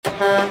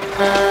When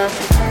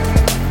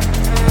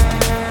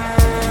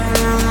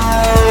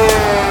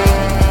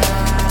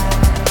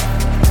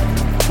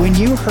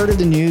you heard of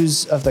the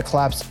news of the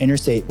collapsed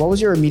interstate, what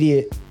was your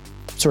immediate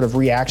sort of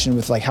reaction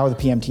with like how the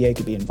PMTA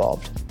could be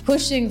involved?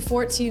 Pushing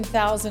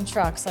 14,000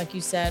 trucks, like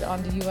you said,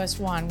 onto US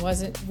 1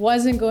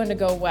 wasn't going to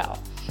go well.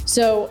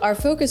 So our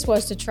focus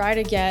was to try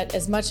to get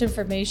as much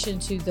information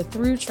to the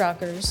through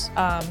truckers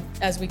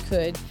as we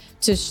could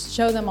to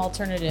show them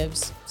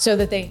alternatives so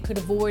that they could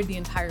avoid the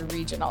entire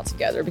region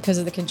altogether because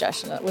of the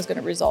congestion that was going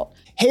to result.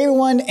 Hey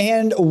everyone,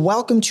 and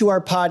welcome to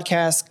our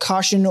podcast,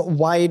 Caution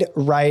Wide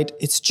Right.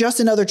 It's just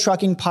another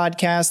trucking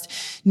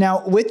podcast.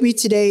 Now, with me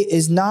today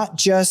is not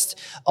just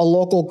a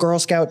local Girl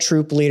Scout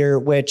troop leader,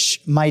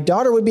 which my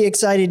daughter would be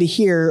excited to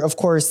hear. Of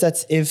course,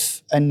 that's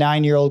if a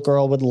 9-year-old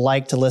girl would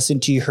like to listen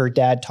to her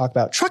dad talk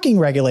about trucking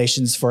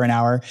regulations for an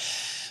hour.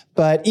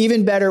 But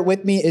even better,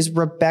 with me is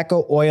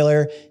Rebecca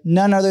Oyler,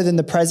 none other than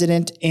the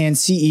president and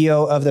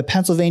CEO of the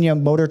Pennsylvania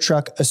Motor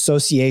Truck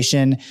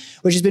Association,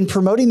 which has been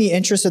promoting the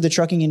interests of the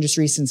trucking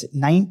industry since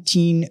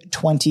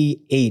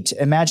 1928.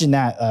 Imagine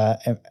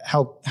that,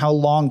 how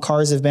long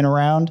cars have been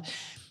around.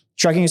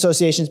 Trucking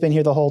Association's been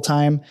here the whole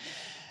time.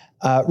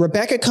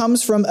 Rebecca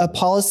comes from a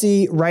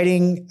policy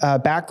writing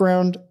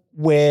background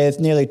with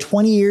nearly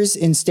 20 years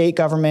in state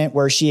government,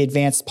 where she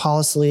advanced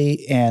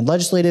policy and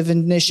legislative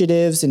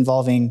initiatives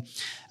involving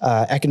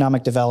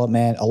economic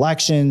development,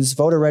 elections,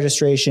 voter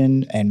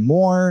registration, and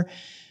more.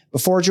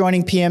 Before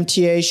joining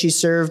PMTA, she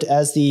served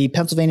as the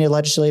Pennsylvania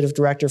Legislative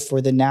Director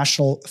for the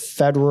National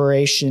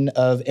Federation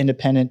of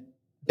Independent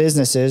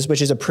Businesses,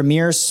 which is a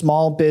premier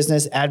small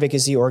business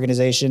advocacy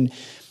organization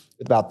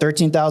with about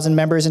 13,000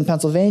 members in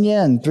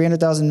Pennsylvania and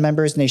 300,000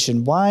 members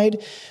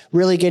nationwide,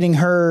 really getting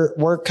her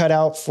work cut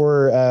out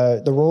for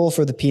the role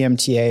for the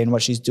PMTA and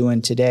what she's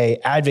doing today,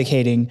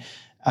 advocating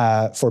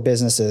for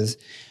businesses.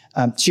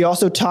 She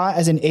also taught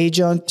as an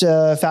adjunct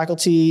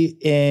faculty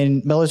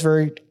in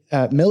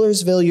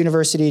Millersville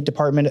University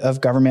Department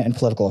of Government and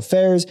Political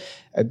Affairs,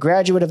 a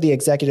graduate of the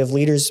Executive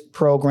Leaders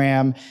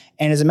Program,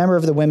 and is a member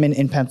of the Women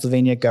in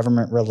Pennsylvania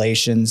Government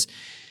Relations.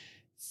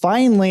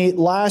 Finally,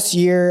 last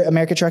year,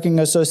 American Trucking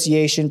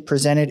Association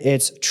presented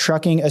its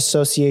Trucking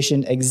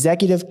Association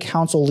Executive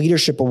Council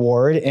Leadership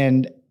Award.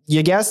 And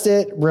you guessed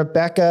it,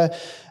 Rebecca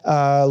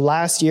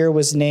last year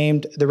was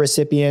named the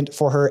recipient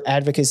for her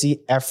advocacy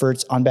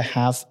efforts on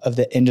behalf of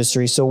the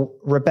industry. So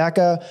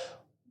Rebecca,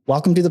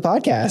 welcome to the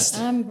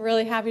podcast. I'm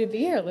really happy to be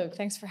here, Luke.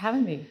 Thanks for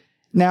having me.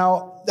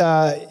 Now,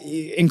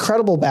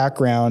 incredible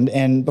background.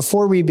 And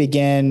before we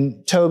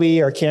begin,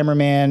 Toby, our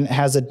cameraman,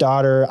 has a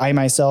daughter. I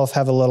myself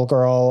have a little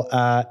girl,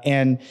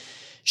 and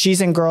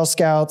she's in Girl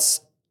Scouts.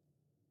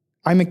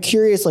 I'm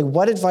curious, like,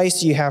 what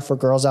advice do you have for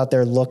girls out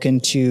there looking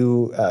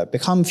to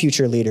become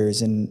future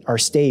leaders in our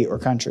state or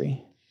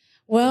country?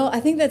 Well, I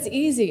think that's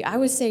easy. I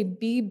would say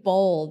be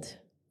bold.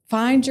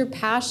 Find your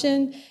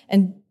passion,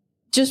 and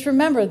just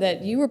remember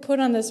that you were put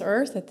on this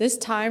earth at this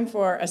time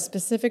for a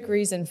specific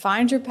reason.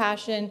 Find your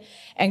passion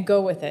and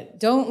go with it.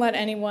 Don't let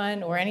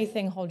anyone or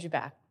anything hold you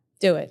back.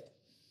 Do it.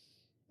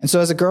 And so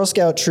as a Girl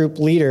Scout troop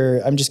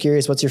leader, I'm just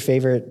curious, what's your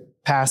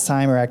favorite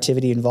pastime or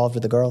activity involved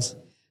with the girls?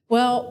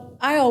 Well,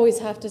 I always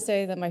have to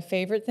say that my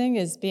favorite thing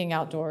is being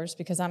outdoors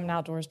because I'm an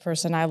outdoors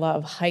person. I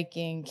love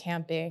hiking,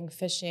 camping,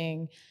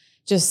 fishing,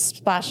 just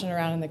splashing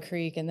around in the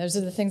creek. And those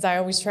are the things I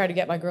always try to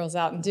get my girls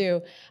out and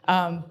do.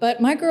 But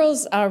my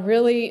girls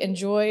really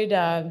enjoyed,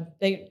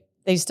 they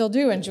still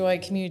do enjoy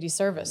community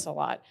service a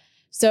lot.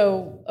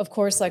 So, of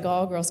course, like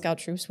all Girl Scout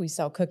troops, we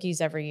sell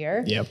cookies every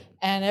year. Yep.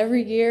 And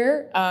every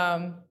year,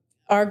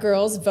 our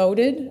girls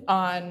voted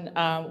on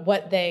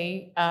what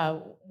they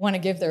want to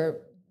give their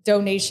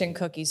donation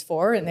cookies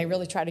for, and they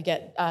really try to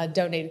get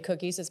donated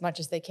cookies as much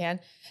as they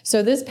can.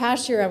 So this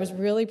past year, I was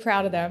really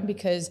proud of them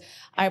because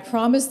I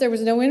promised there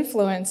was no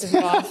influence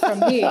involved from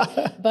me,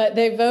 but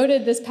they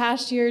voted this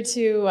past year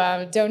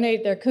to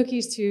donate their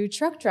cookies to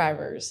truck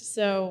drivers.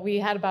 So we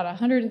had about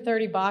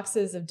 130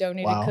 boxes of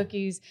donated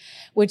cookies,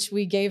 which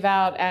we gave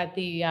out at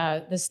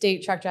the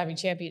state truck driving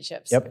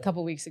championships a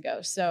couple weeks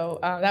ago. So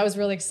that was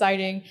really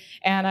exciting,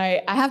 and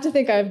I have to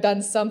think I've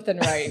done something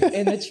right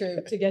in the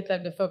troop to get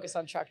them to focus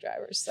on truck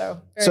drivers.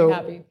 So very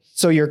happy.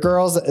 So your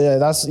girls,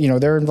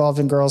 they're involved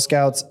in Girl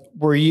Scouts.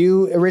 Were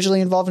you originally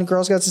involved in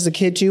Girl Scouts as a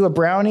kid too, a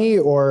brownie,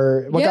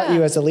 or what got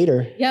you as a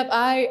leader? Yep,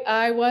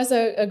 I was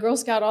a Girl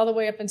Scout all the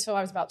way up until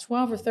I was about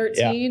 12 or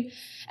 13. Yeah.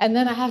 And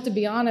then I have to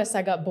be honest,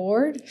 I got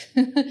bored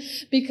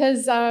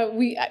because I'll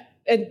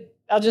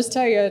just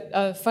tell you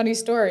a funny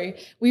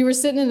story. We were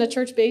sitting in the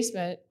church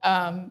basement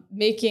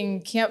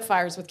making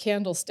campfires with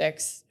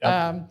candlesticks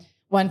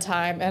one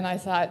time, and I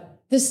thought,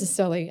 this is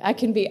silly. I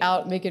can be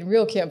out making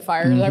real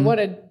campfires. Mm-hmm.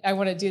 I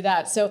want to do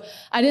that. So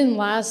I didn't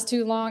last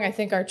too long. I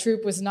think our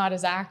troop was not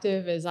as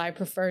active as I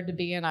preferred to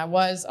be, and I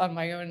was on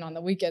my own on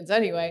the weekends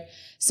anyway.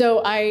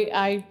 So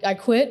I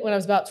quit when I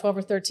was about 12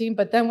 or 13.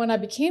 But then when I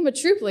became a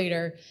troop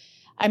leader,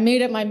 I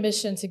made it my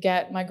mission to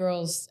get my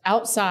girls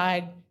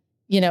outside,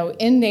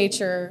 in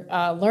nature,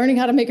 learning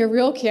how to make a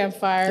real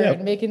campfire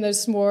and making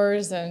those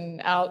s'mores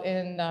and out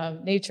in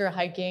nature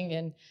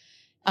hiking.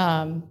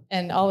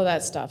 and all of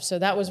that stuff. So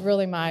that was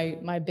really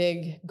my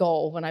big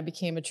goal when I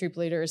became a troop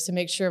leader, is to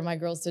make sure my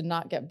girls did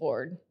not get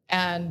bored.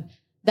 And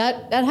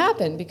that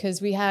happened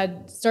because we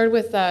had started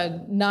with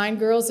 9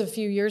 girls a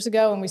few years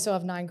ago, and we still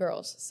have 9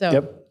 girls. So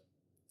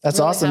that's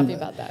really awesome. Happy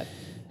about that.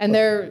 And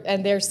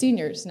they're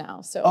seniors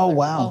now. So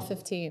wow, all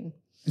 15.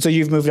 So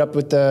you've moved up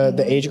with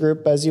the age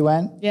group as you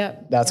went? Yeah.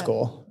 That's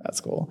cool. That's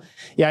cool.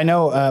 Yeah, I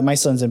know my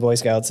son's in Boy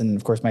Scouts, and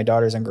of course my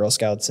daughter's in Girl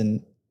Scouts,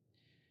 and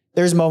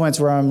there's moments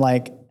where I'm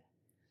like,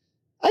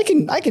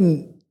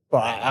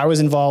 well, I was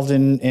involved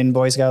in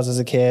Boy Scouts as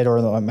a kid,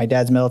 or my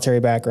dad's military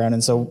background.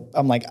 And so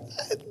I'm like,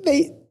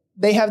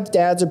 they have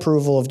dad's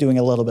approval of doing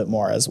a little bit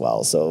more as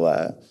well.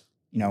 So,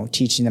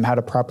 teaching them how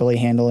to properly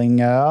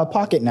handling a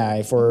pocket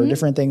knife or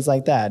different things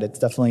like that. It's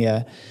definitely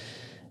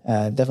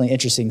definitely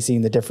interesting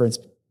seeing the difference.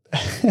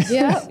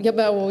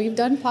 But we've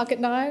done pocket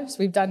knives,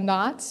 we've done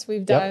knots,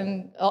 we've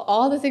done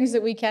all the things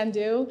that we can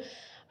do.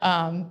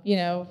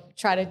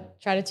 Try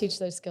to teach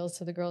those skills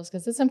to the girls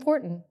because it's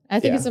important. I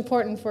think it's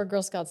important for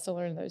Girl Scouts to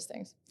learn those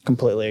things.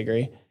 Completely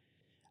agree.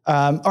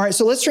 All right,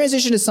 so let's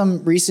transition to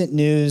some recent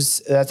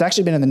news that's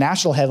actually been in the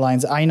national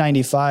headlines,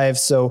 I-95.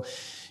 So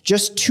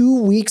just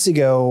 2 weeks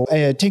ago,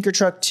 a tanker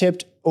truck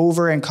tipped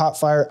over and caught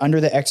fire under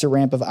the exit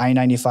ramp of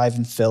I-95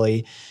 in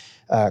Philly,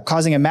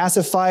 causing a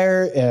massive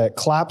fire,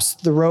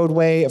 collapsed the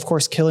roadway, of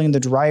course, killing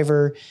the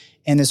driver.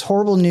 And this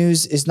horrible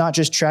news is not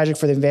just tragic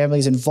for the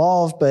families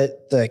involved,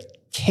 but the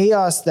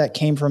chaos that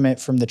came from it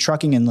from the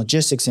trucking and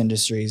logistics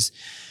industries.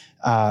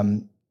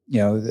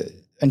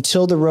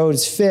 Until the road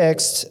is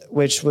fixed,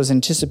 which was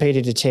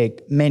anticipated to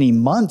take many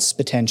months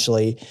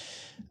potentially,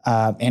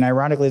 and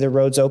ironically, the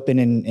road's open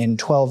in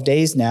 12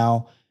 days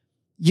now.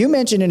 You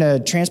mentioned in a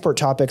Transport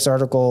Topics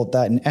article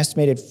that an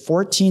estimated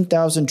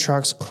 14,000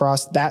 trucks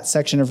cross that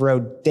section of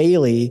road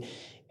daily,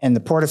 and the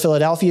Port of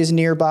Philadelphia is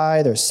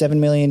nearby. There's 7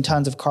 million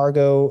tons of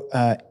cargo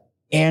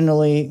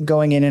annually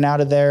going in and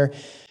out of there.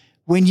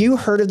 When you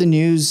heard of the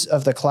news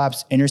of the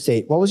collapsed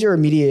interstate, what was your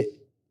immediate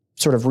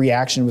sort of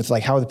reaction with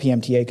how the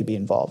PMTA could be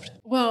involved?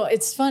 Well,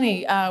 it's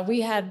funny.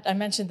 I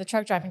mentioned the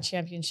truck driving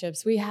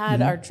championships. We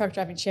had our truck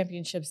driving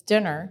championships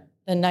dinner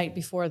the night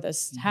before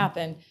this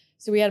happened.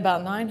 So we had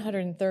about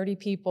 930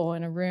 people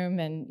in a room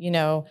and,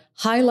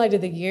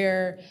 highlighted the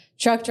year,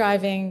 truck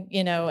driving,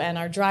 and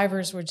our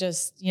drivers were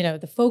just,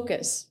 the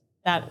focus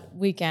that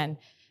weekend.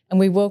 And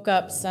we woke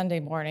up Sunday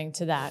morning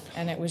to that,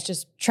 and it was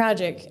just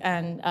tragic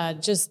and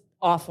just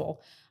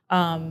awful.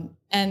 And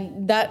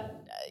that,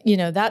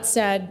 that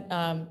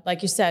said,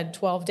 like you said,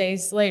 12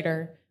 days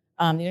later,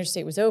 the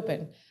interstate was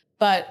open.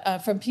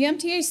 But from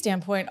PMTA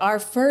standpoint, our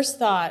first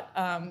thought,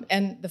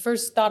 and the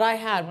first thought I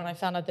had when I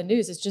found out the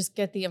news, is just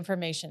get the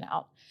information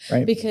out.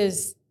 Right.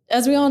 Because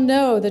as we all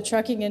know, the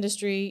trucking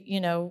industry,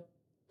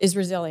 is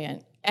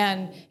resilient.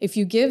 And if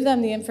you give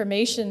them the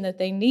information that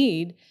they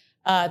need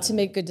to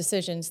make good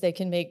decisions, they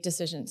can make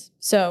decisions.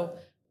 So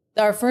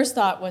our first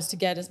thought was to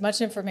get as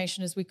much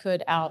information as we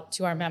could out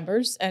to our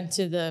members and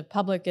to the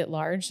public at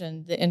large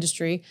and the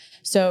industry.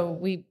 So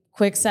we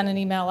quick sent an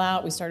email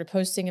out. We started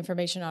posting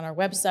information on our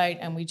website,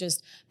 and we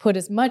just put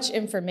as much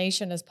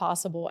information as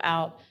possible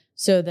out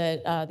so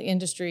that the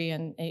industry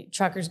and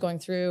truckers going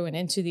through and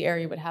into the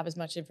area would have as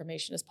much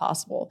information as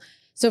possible.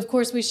 So, of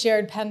course, we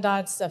shared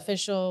PennDOT's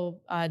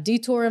official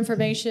detour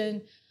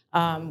information.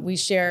 We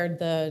shared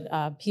the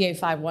PA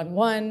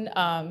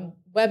 511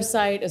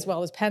 website as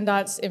well as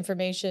PennDOT's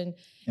information,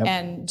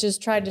 and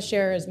just tried to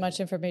share as much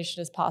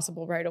information as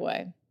possible right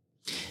away.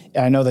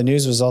 I know the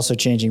news was also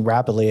changing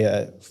rapidly.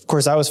 Of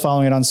course, I was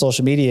following it on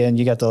social media, and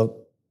you got the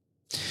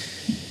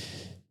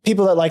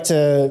people that like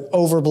to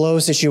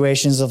overblow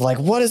situations of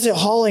what is it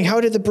hauling? How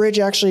did the bridge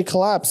actually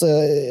collapse?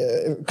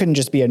 It couldn't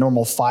just be a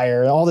normal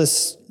fire. All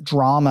this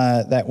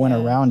drama that went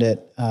around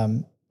it,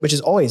 which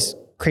is always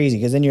crazy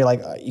because then you're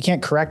you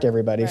can't correct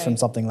everybody from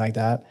something like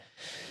that.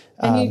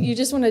 And you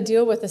just want to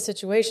deal with the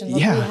situation. Look,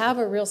 we have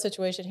a real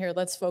situation here.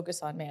 Let's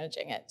focus on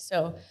managing it.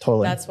 So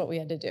that's what we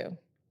had to do.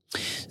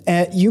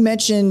 You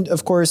mentioned,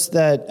 of course,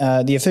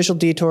 that the official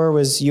detour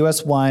was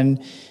US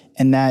 1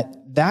 and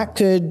that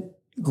could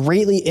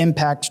greatly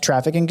impact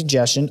traffic and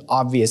congestion,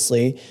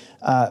 obviously.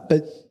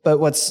 But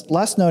what's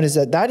less known is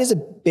that is a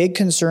big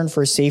concern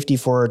for safety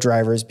for our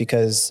drivers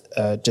because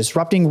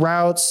disrupting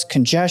routes,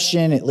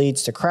 congestion, it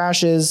leads to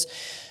crashes.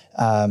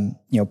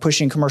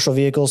 Pushing commercial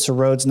vehicles to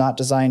roads not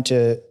designed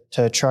to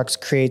trucks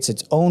creates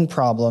its own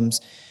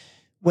problems.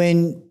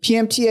 When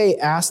PMTA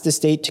asked the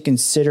state to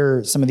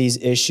consider some of these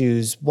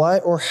issues,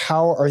 what or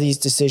how are these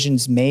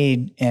decisions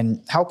made,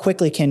 and how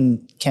quickly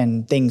can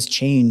things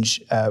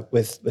change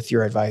with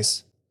your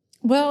advice?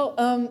 Well,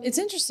 it's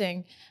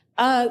interesting.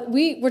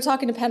 We were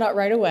talking to PennDOT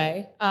right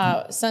away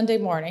Sunday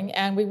morning,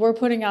 and we were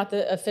putting out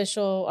the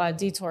official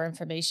detour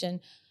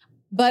information.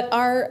 But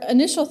our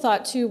initial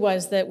thought, too,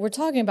 was that we're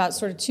talking about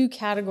sort of two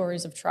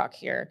categories of truck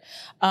here.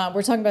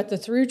 We're talking about the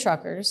through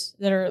truckers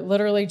that are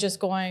literally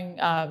just going,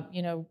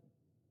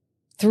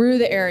 through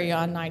the area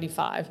on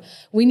 95.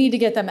 We need to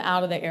get them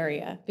out of the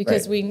area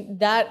because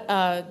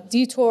that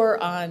detour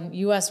on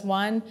US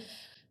 1,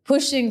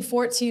 pushing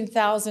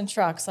 14,000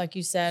 trucks, like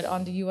you said,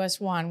 onto US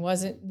 1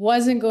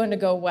 wasn't going to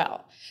go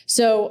well.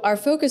 So our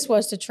focus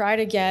was to try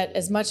to get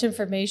as much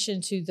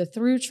information to the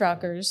through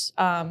truckers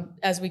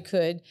as we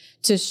could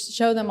to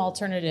show them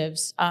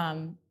alternatives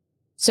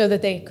so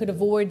that they could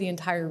avoid the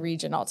entire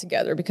region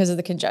altogether because of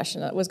the congestion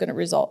that was going to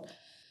result.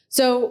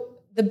 So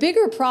the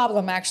bigger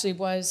problem actually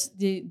was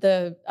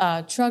the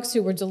trucks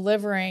who were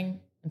delivering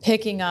and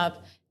picking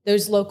up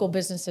those local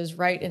businesses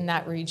right in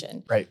that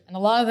region. Right. And a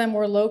lot of them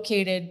were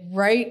located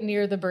right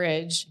near the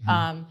bridge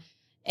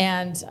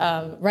and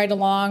right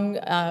along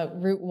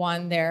Route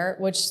 1 there,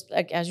 which,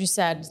 like, as you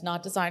said, is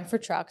not designed for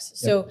trucks.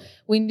 So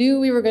we knew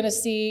we were going to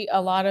see a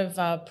lot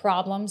of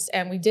problems,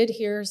 and we did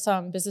hear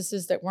some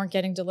businesses that weren't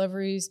getting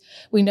deliveries.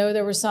 We know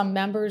there were some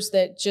members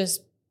that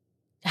just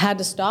had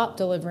to stop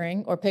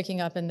delivering or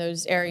picking up in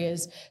those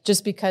areas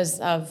just because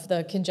of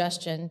the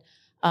congestion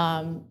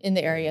in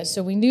the area.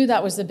 So we knew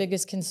that was the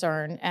biggest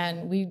concern.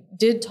 And we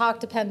did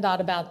talk to PennDOT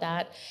about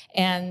that.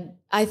 And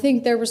I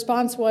think their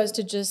response was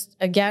to just,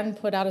 again,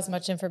 put out as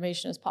much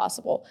information as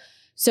possible.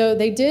 So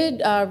they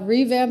did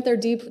revamp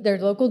their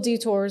local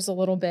detours a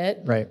little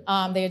bit. Right.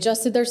 They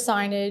adjusted their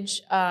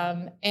signage.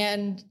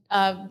 And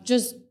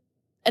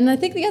I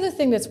think the other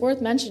thing that's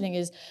worth mentioning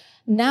is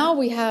now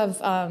we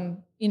have,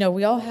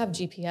 we all have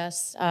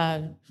GPS,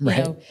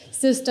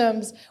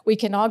 systems. We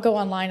can all go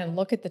online and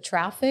look at the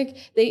traffic.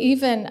 They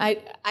even, I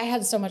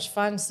had so much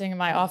fun sitting in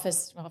my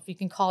office, well, if you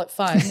can call it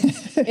fun,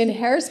 in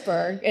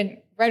Harrisburg, and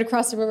right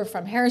across the river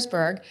from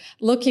Harrisburg,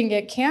 looking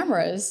at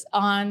cameras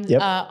on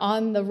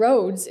the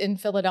roads in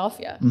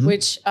Philadelphia,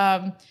 which,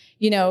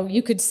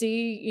 you could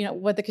see,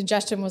 what the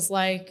congestion was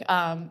like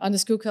on the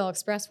Schuylkill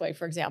Expressway,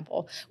 for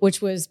example,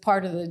 which was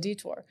part of the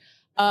detour.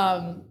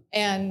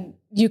 And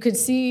you could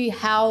see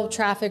how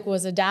traffic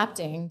was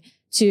adapting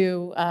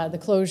to the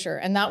closure.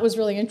 And that was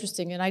really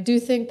interesting. And I do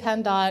think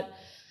PennDOT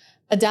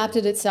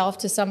adapted itself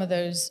to some of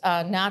those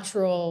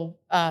natural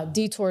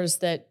detours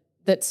that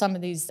some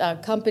of these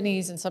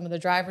companies and some of the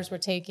drivers were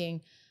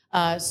taking.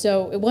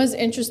 So it was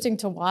interesting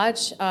to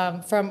watch.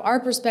 From our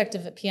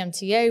perspective at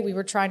PMTA, we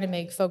were trying to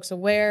make folks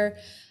aware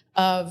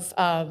of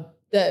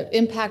the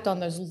impact on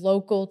those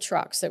local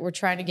trucks that were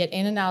trying to get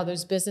in and out of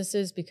those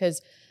businesses,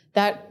 because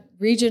that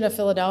region of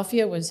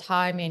Philadelphia was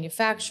high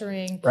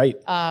manufacturing,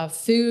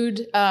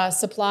 food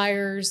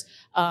suppliers,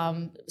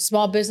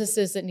 small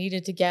businesses that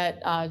needed to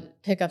get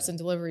pickups and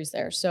deliveries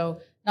there.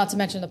 So not to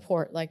mention the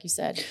port, like you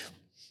said.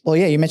 Well,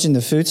 yeah, you mentioned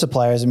the food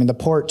suppliers. I mean, the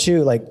port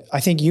too, like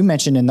I think you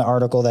mentioned in the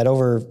article that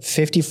over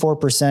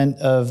 54%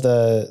 of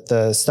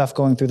the stuff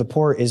going through the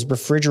port is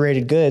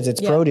refrigerated goods.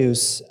 It's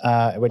produce,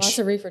 which lots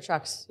of reefer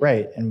trucks.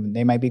 Right. And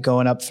they might be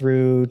going up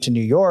through to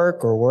New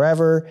York or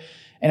wherever.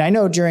 And I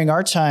know during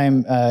our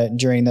time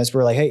during this,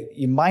 we're like, hey,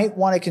 you might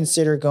want to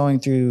consider going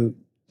through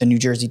the New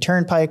Jersey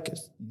Turnpike.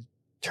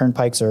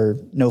 Turnpikes are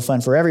no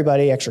fun for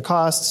everybody, extra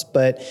costs.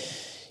 But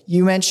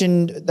you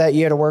mentioned that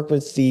you had to work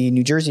with the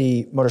New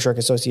Jersey Motor Truck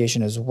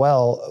Association as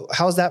well.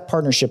 How's that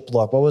partnership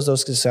look? What was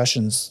those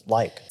discussions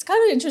like? It's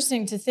kind of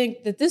interesting to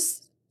think that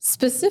this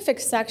specific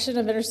section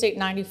of Interstate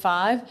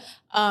 95,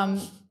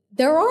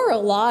 there are a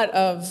lot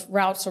of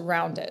routes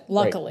around it,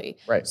 luckily.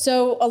 Right.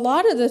 So a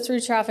lot of the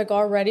through traffic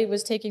already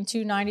was taking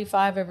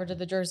 295 over to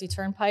the Jersey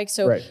Turnpike.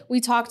 So we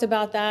talked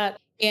about that,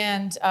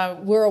 and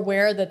we're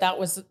aware that that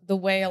was the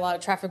way a lot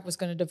of traffic was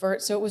going to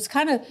divert. So it was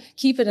kind of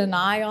keeping an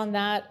eye on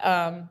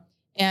that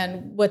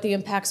and what the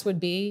impacts would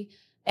be.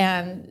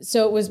 And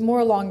so it was more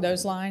along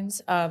those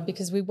lines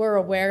because we were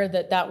aware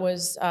that that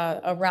was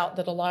a route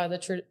that a lot of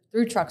the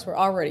through trucks were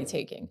already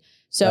taking.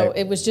 So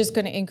it was just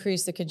going to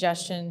increase the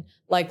congestion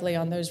likely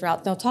on those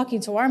routes. Now,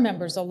 talking to our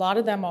members, a lot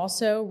of them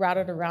also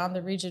routed around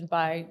the region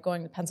by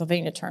going to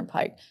Pennsylvania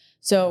Turnpike.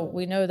 So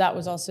we know that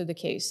was also the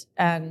case.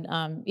 And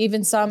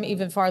even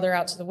farther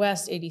out to the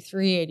west,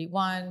 83,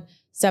 81,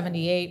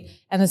 78.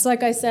 And it's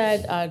like I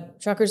said,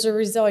 truckers are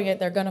resilient.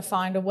 They're going to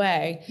find a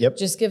way.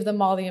 Just give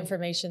them all the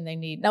information they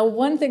need. Now,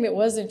 one thing that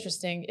was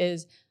interesting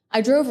is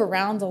I drove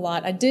around a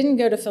lot. I didn't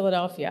go to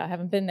Philadelphia. I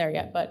haven't been there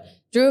yet, but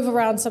drove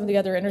around some of the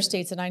other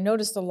interstates, and I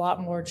noticed a lot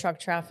more truck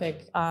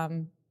traffic,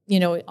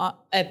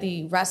 at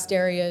the rest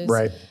areas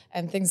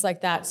and things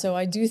like that. So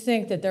I do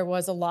think that there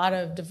was a lot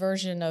of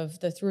diversion of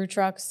the through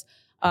trucks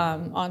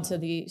onto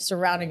the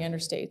surrounding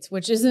interstates,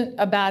 which isn't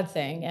a bad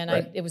thing. And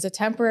it was a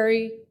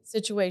temporary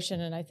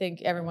situation, and I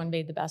think everyone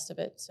made the best of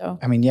it. So,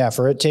 I mean,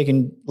 for it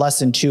taking less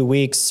than 2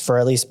 weeks for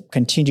at least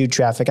continued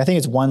traffic, I think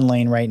it's one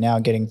lane right now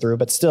getting through,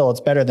 but still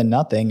it's better than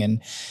nothing.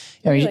 And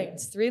three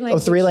lanes. Oh,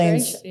 3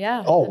 lanes.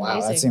 Yeah. Oh, wow.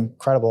 Amazing. That's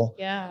incredible.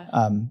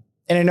 Yeah.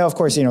 And I know, of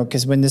course,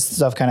 because when this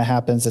stuff kind of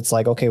happens, it's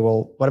like, okay,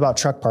 well, what about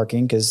truck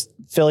parking? Because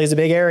Philly's a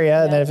big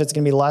area. And then if it's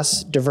going to be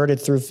less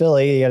diverted through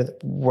Philly,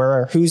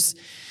 whose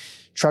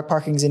truck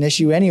parking is an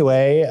issue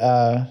anyway.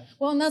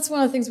 Well, and that's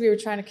one of the things we were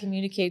trying to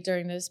communicate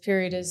during this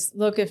period is,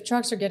 look, if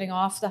trucks are getting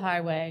off the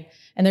highway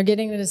and they're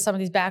getting into some of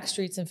these back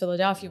streets in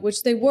Philadelphia,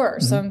 which they were,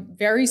 some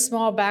very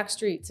small back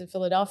streets in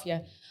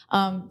Philadelphia,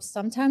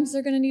 sometimes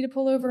they're going to need to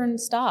pull over and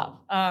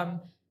stop.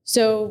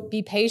 So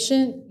be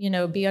patient,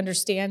 be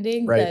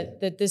understanding right.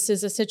 that this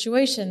is a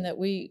situation that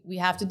we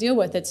have to deal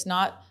with. It's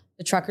not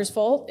the trucker's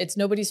fault. It's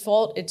nobody's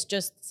fault. It's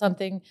just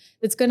something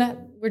that's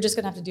we're just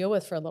gonna have to deal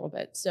with for a little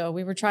bit. So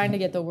we were trying to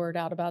get the word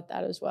out about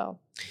that as well.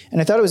 And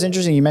I thought it was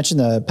interesting. You mentioned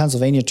the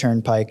Pennsylvania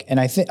Turnpike, and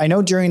I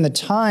know during the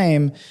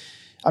time,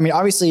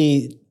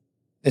 obviously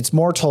it's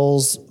more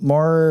tolls,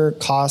 more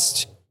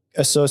cost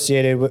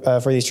associated with,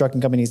 for these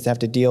trucking companies to have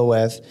to deal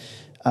with.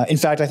 In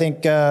fact, I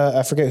think,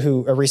 I forget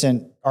who, a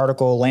recent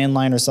article,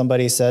 Landline or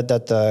somebody said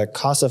that the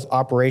cost of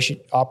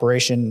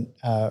operation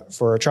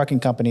for a trucking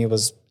company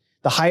was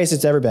the highest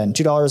it's ever been,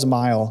 $2 a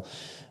mile.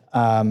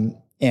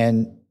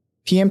 And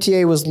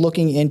PMTA was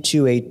looking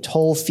into a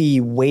toll fee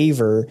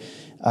waiver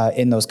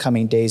in those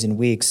coming days and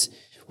weeks.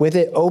 With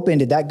it open,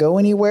 did that go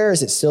anywhere?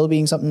 Is it still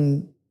being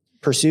something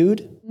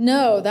pursued?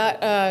 No,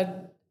 that,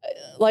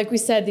 like we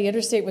said, the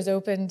interstate was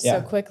open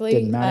so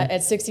quickly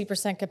at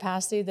 60%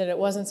 capacity that it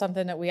wasn't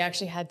something that we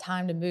actually had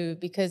time to move,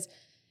 because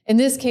in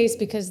this case,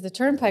 because the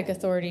Turnpike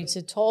Authority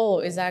to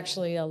toll is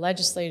actually a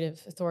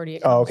legislative authority.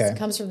 It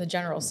comes from the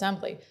General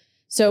Assembly.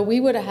 So we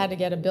would have had to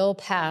get a bill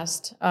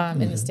passed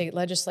in the state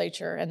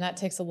legislature, and that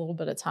takes a little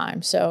bit of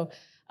time. So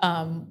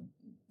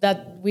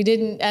that we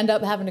didn't end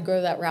up having to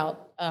go that route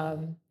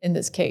in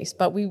this case,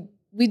 but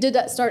we did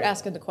start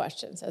asking the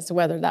questions as to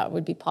whether that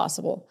would be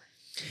possible.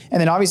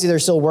 And then obviously they're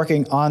still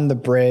working on the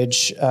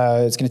bridge.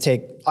 It's going to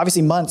take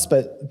obviously months,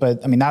 but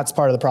that's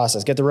part of the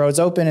process. Get the roads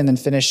open and then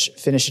finish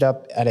it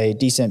up at a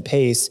decent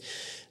pace.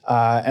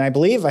 And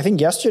I think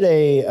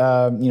yesterday,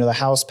 the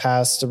House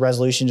passed a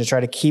resolution to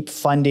try to keep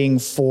funding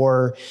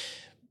for,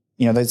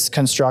 this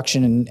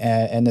construction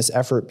and this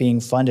effort being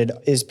funded.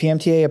 Is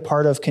PMTA a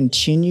part of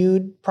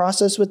continued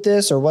process with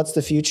this, or what's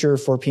the future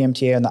for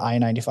PMTA and the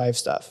I-95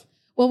 stuff?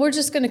 Well, we're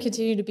just going to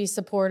continue to be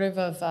supportive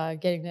of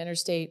getting the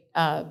interstate,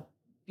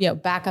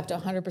 back up to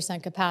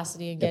 100%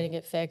 capacity and getting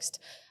it fixed.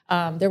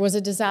 There was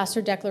a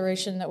disaster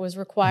declaration that was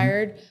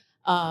required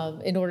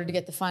in order to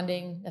get the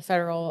funding, the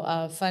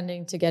federal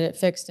funding to get it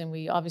fixed, and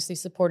we obviously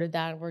supported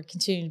that, and we're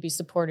continuing to be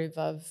supportive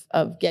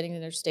of getting the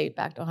interstate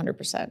back to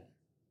 100%.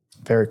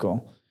 Very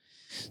cool.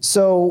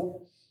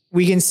 So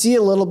we can see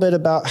a little bit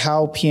about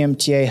how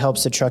PMTA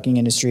helps the trucking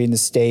industry in the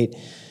state.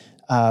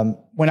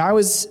 When I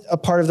was a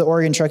part of the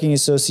Oregon Trucking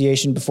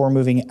Association before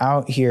moving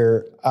out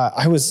here,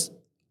 I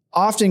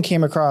often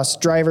came across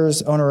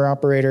drivers,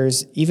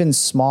 owner-operators, even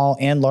small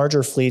and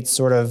larger fleets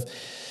sort of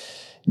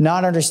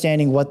not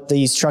understanding what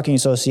these trucking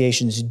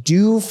associations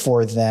do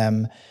for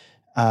them.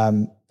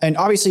 And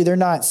obviously they're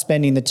not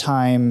spending the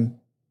time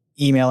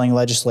emailing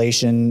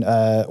legislation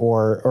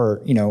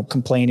or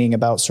complaining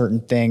about certain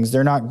things.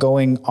 They're not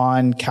going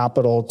on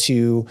Capitol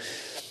to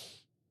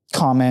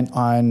comment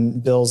on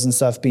bills and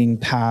stuff being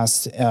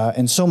passed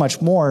and so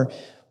much more.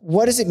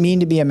 What does it mean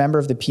to be a member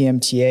of the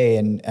PMTA,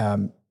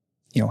 and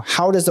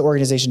how does the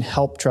organization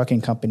help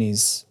trucking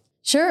companies?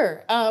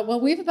 Sure.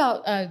 Well, we have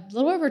about a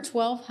little over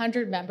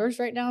 1,200 members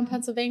right now in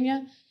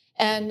Pennsylvania.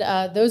 And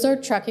those are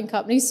trucking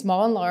companies,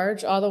 small and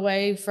large, all the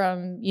way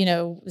from,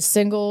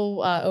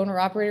 single owner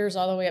operators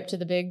all the way up to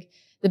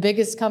the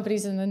biggest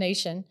companies in the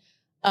nation.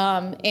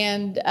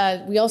 And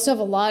we also have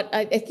a lot,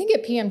 I think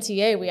at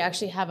PMTA, we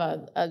actually have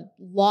a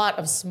lot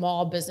of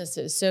small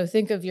businesses. So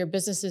think of your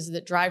businesses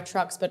that drive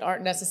trucks but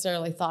aren't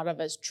necessarily thought of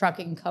as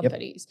trucking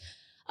companies.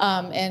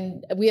 Yep.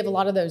 And we have a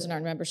lot of those in our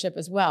membership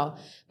as well.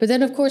 But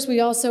then, of course, we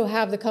also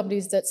have the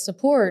companies that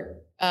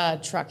support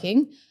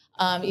trucking.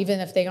 Even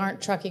if they aren't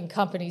trucking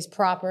companies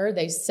proper,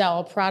 they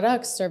sell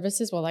products,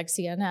 services, like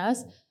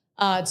CNS,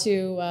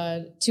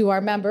 to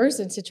our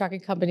members and to trucking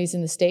companies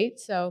in the state.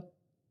 So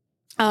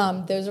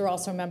those are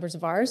also members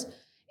of ours.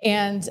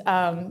 And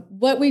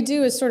what we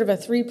do is sort of a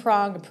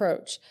three-pronged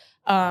approach.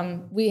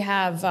 We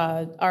have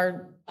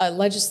our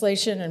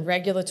legislation and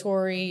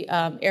regulatory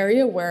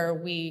area where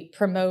we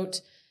promote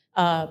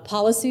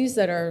policies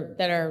that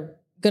are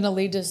going to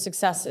lead to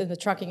success in the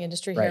trucking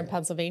industry here in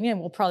Pennsylvania, and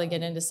we'll probably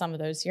get into some of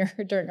those here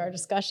during our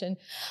discussion.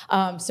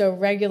 So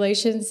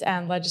regulations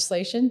and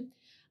legislation.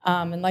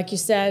 And like you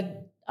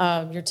said,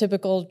 your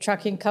typical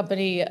trucking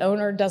company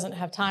owner doesn't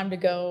have time to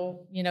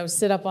go,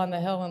 sit up on the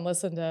Hill and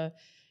listen to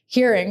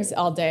hearings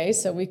all day.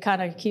 So we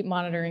kind of keep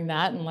monitoring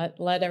that and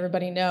let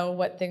everybody know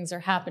what things are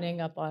happening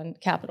up on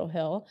Capitol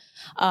Hill.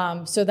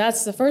 So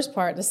that's the first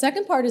part. The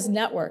second part is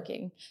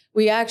networking.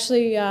 We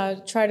actually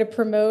try to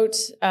promote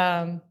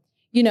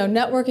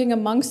networking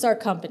amongst our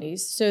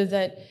companies so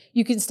that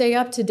you can stay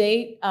up to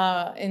date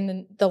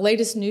in the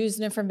latest news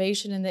and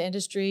information in the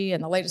industry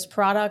and the latest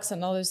products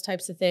and all those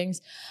types of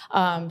things.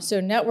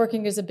 So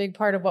networking is a big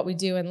part of what we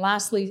do. And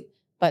lastly,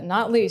 but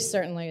not least,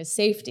 certainly, is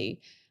safety.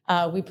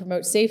 We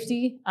promote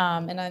safety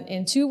and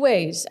in two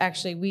ways,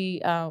 actually.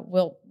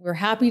 We're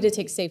happy to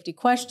take safety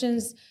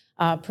questions,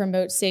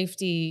 promote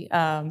safety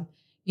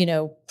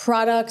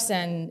products,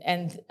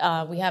 and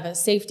we have a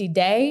safety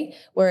day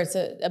where it's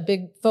a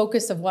big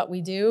focus of what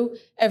we do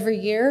every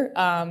year,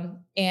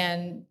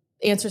 and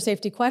answer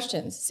safety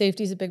questions.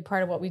 Safety is a big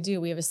part of what we do.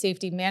 We have a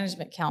safety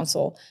management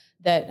council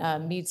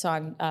that meets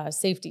on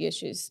safety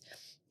issues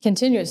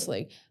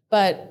continuously.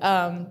 But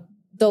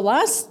the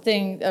last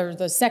thing, or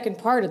the second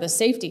part of the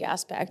safety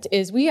aspect,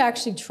 is we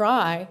actually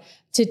try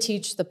to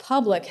teach the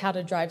public how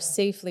to drive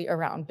safely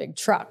around big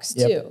trucks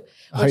too,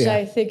 which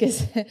I think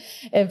is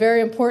a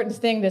very important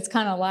thing that's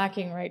kind of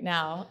lacking right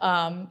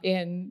now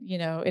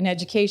in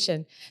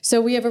education. So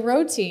we have a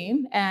road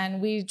team,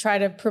 and we try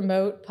to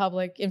promote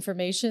public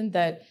information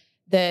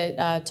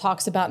that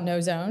talks about no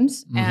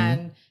zones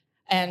and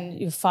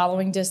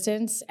following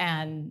distance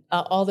and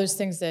all those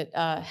things that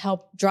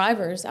help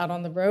drivers out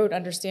on the road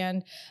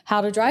understand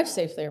how to drive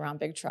safely around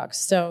big trucks.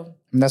 So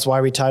and that's why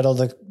we titled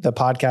the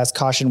podcast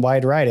 "Caution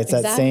Wide Right." It's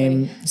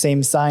exactly. that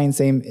same sign,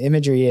 same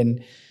imagery,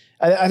 and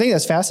I think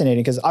that's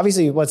fascinating because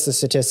obviously, what's the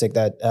statistic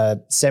that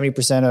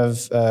 70%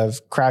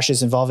 of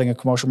crashes involving a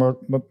commercial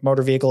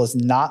motor vehicle is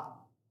not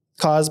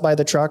caused by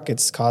the truck;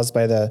 it's caused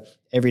by the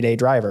everyday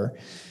driver.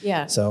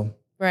 Yeah. So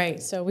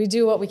right. So we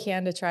do what we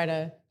can to try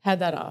to head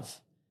that off.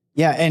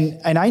 Yeah.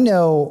 And I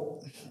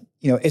know,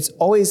 it's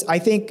always, I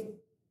think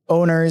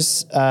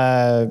owners,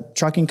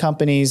 trucking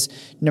companies,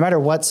 no matter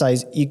what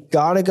size, you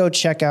got to go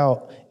check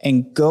out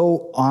and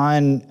go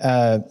on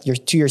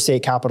to your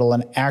state capitol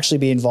and actually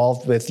be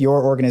involved with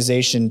your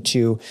organization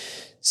to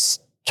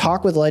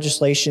talk with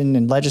legislation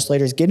and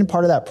legislators, get in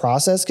part of that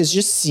process. Because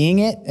just seeing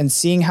it and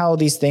seeing how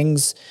these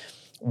things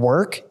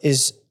work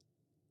is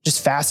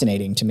just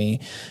fascinating to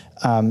me.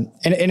 And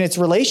it's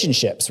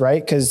relationships,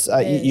 right? Because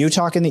you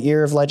talk in the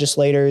ear of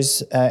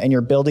legislators and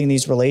you're building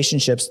these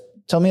relationships.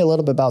 Tell me a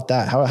little bit about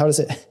that. How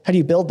do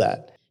you build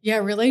that? Yeah,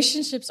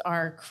 relationships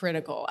are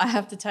critical. I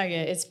have to tell you,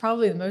 it's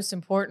probably the most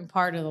important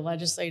part of the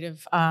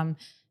legislative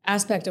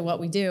aspect of what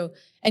we do.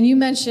 And you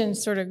mentioned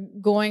sort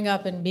of going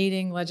up and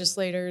meeting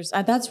legislators.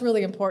 That's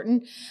really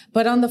important.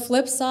 But on the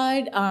flip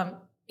side,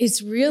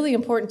 it's really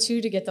important,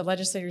 too, to get the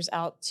legislators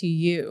out to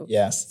you.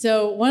 Yes.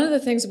 So one of the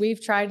things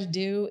we've tried to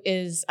do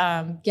is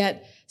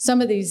get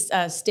some of these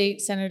state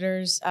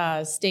senators,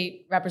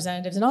 state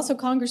representatives, and also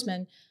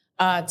congressmen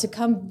to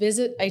come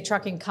visit a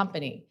trucking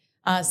company,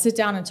 sit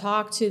down and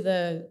talk to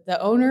the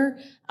owner,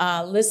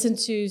 listen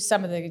to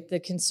some of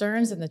the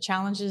concerns and the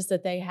challenges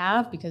that they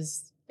have,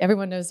 because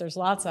everyone knows there's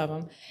lots of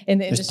them in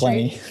the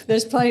industry.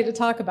 There's plenty to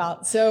talk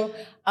about. So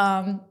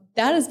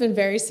that has been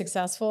very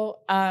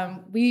successful.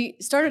 We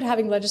started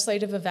having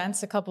legislative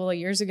events a couple of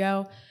years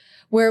ago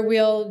where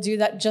we'll do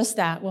just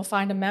that. We'll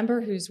find a member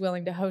who's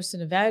willing to host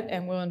an event,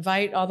 and we'll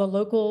invite all the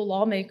local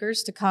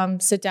lawmakers to come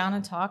sit down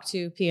and talk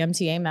to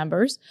PMTA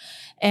members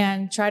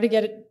and try to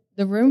get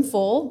the room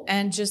full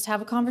and just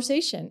have a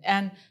conversation.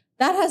 And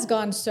that has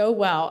gone so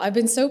well. I've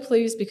been so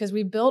pleased because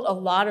we built a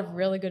lot of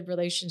really good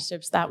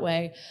relationships that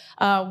way.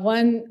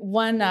 One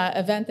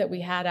event that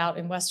we had out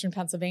in Western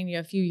Pennsylvania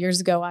a few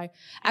years ago, I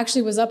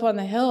actually was up on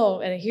the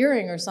Hill at a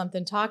hearing or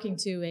something talking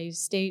to a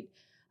state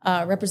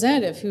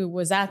representative who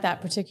was at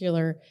that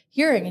particular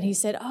hearing. And he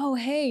said, "Oh,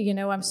 hey,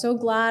 I'm so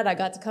glad I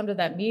got to come to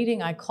that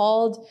meeting. I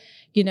called,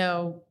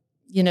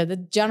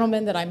 the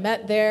gentleman that I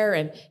met there,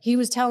 and he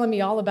was telling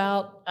me all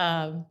about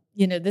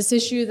this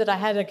issue that I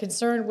had a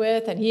concern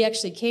with, and he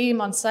actually came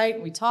on site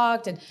and we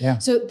talked." And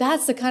so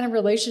that's the kind of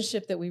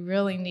relationship that we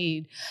really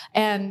need.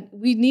 And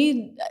we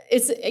need,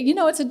 it's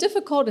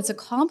a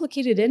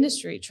complicated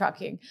industry,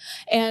 trucking.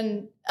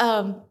 And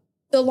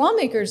the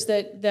lawmakers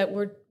that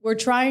we're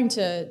trying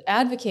to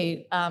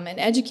advocate and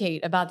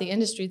educate about the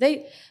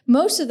industry,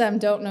 most of them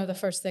don't know the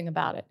first thing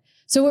about it.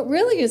 So it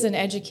really is an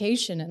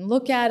education, and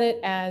look at it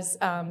as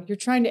you're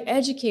trying to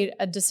educate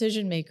a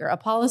decision maker, a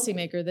policy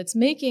maker that's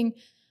making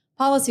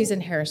policies in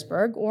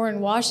Harrisburg or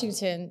in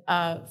Washington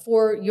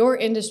for your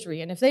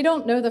industry. And if they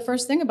don't know the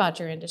first thing about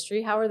your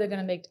industry, how are they going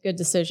to make good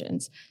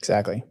decisions?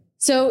 Exactly.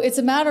 So it's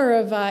a matter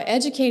of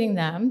educating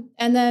them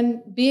and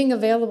then being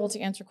available to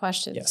answer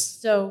questions. Yes.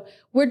 So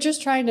we're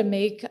just trying to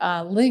make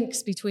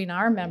links between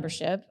our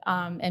membership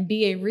and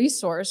be a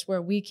resource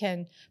where we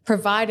can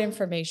provide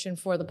information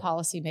for the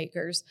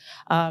policymakers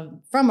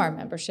from our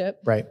membership,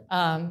 right?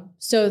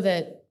 So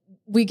that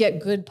we get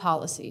good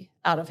policy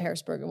out of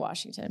Harrisburg and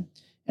Washington.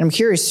 And I'm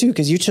curious too,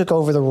 because you took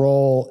over the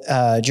role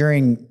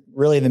during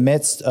really the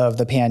midst of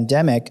the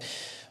pandemic.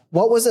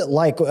 What was it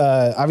like?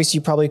 Obviously,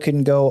 you probably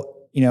couldn't go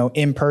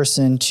in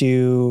person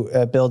to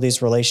build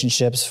these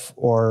relationships,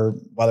 or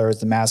whether it's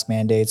the mask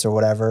mandates or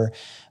whatever,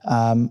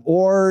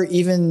 or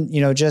even,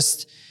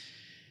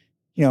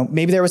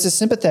 maybe there was a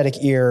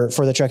sympathetic ear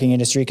for the trucking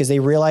industry because they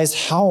realized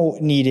how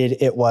needed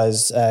it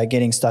was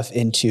getting stuff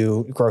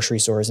into grocery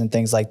stores and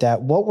things like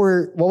that. What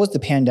was the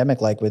pandemic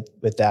like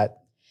with that?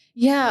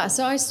 Yeah,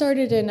 so I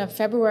started in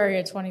February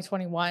of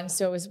 2021.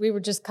 So we were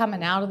just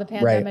coming out of the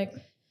pandemic.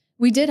 Right.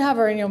 We did have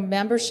our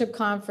membership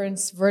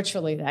conference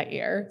virtually that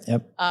year,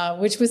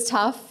 which was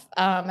tough.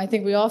 I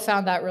think we all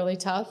found that really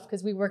tough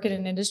because we work in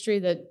an industry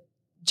that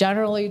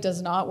generally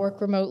does not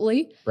work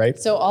remotely. Right.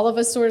 So all of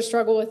us sort of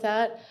struggle with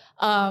that.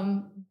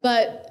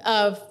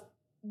 But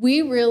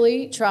we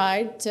really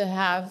tried to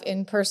have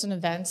in-person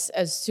events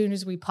as soon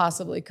as we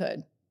possibly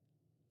could.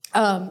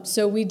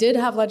 So we did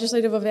have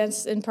legislative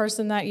events in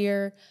person that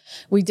year.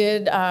 We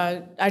did,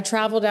 I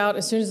traveled out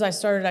as soon as I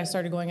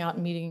started going out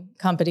and meeting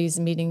companies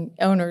and meeting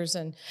owners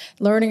and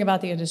learning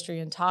about the industry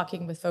and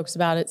talking with folks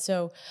about it.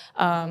 So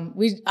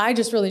I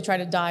just really tried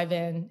to dive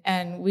in,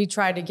 and we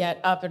tried to get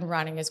up and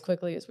running as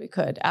quickly as we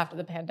could after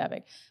the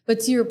pandemic.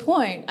 But to your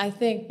point, I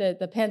think that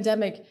the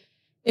pandemic,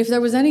 if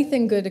there was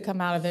anything good to come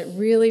out of it,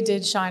 really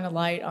did shine a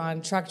light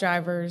on truck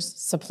drivers,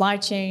 supply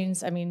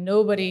chains. I mean,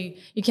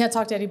 you can't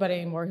talk to anybody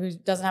anymore who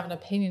doesn't have an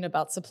opinion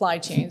about supply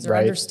chains or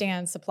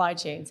understand supply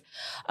chains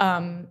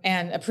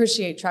and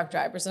appreciate truck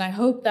drivers. And I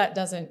hope that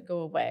doesn't go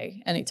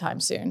away anytime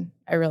soon.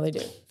 I really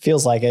do.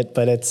 Feels like it,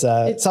 but it's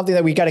something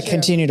that we got to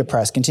continue to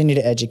press, continue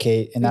to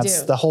educate. And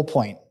that's the whole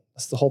point.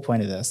 That's the whole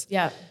point of this.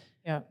 Yeah.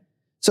 Yeah.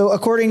 So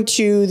according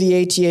to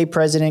the ATA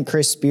president,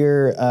 Chris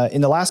Spear, in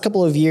the last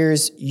couple of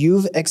years,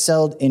 you've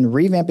excelled in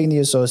revamping the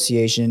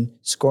association,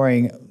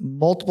 scoring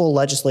multiple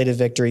legislative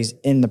victories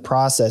in the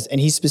process.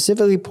 And he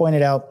specifically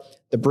pointed out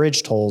the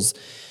bridge tolls.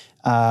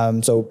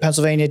 So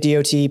Pennsylvania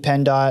DOT,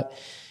 PennDOT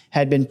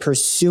had been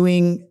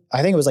pursuing,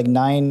 I think it was like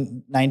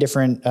nine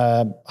different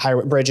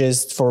highway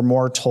bridges for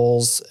more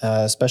tolls,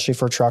 especially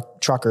for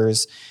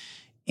truckers.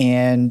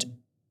 And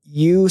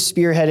you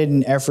spearheaded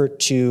an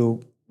effort it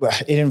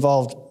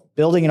involved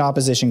building an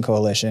opposition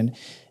coalition,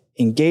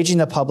 engaging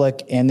the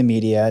public and the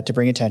media to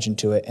bring attention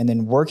to it, and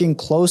then working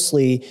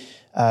closely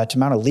to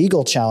mount a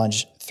legal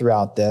challenge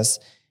throughout this.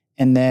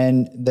 And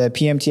then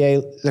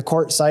the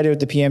court sided with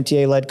the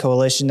PMTA-led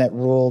coalition that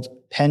ruled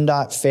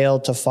PennDOT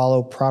failed to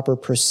follow proper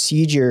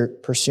procedure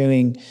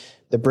pursuing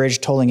the bridge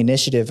tolling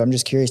initiative. I'm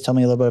just curious, tell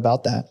me a little bit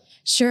about that.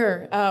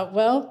 Sure.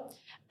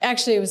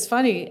 Actually, it was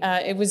funny.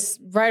 It was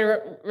right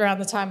around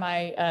the time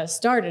I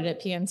started at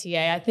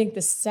PMTA. I think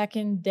the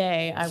second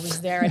day I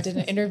was there, I did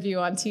an interview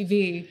on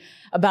TV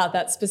about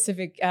that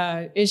specific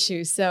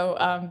issue.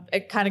 So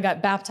it kind of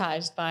got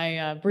baptized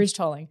by bridge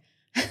tolling.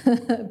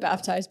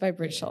 Baptized by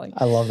bridge tolling.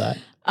 I love that.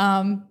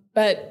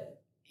 But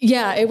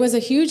yeah, it was a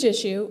huge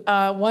issue,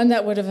 one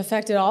that would have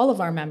affected all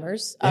of our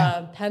members.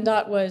 Yeah.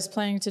 PennDOT was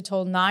planning to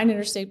toll 9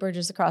 interstate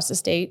bridges across the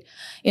state,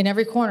 in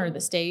every corner of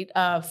the state,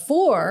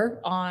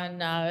 4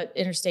 on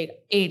Interstate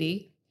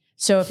 80.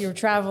 So if you were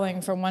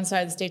traveling from one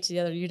side of the state to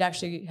the other, you'd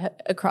actually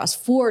across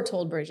 4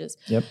 tolled bridges.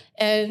 Yep.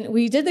 And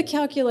we did the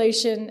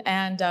calculation,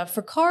 and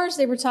for cars,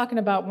 they were talking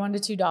about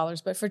 $1 to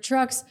 $2, but for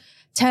trucks,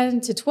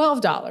 $10 to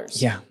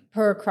 $12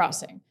 per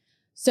crossing.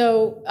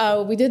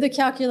 So we did the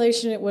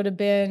calculation. It would have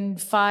been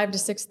 $5,000 to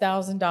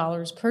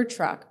 $6,000 per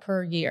truck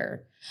per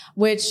year,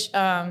 which,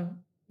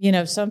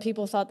 some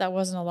people thought that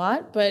wasn't a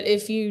lot. But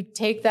if you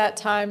take that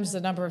times the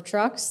number of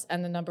trucks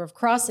and the number of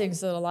crossings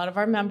that a lot of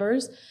our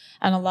members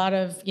and a lot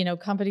of,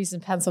 companies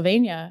in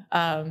Pennsylvania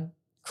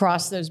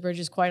cross those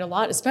bridges quite a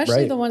lot,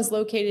 especially the ones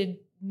located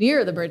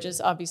near the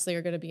bridges, obviously,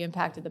 are going to be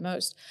impacted the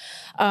most.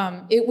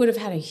 It would have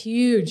had a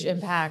huge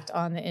impact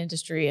on the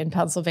industry in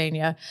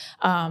Pennsylvania.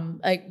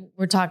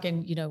 We're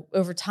talking,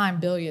 over time,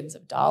 billions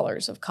of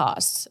dollars of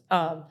costs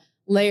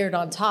layered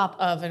on top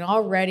of an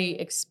already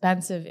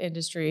expensive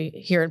industry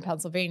here in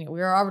Pennsylvania.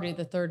 We are already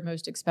the 3rd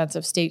most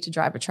expensive state to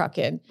drive a truck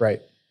in.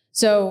 Right.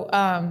 So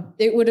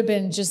it would have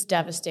been just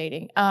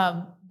devastating.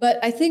 But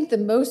I think the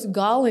most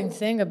galling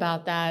thing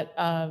about that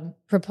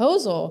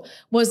proposal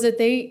was that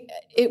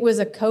it was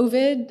a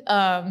COVID,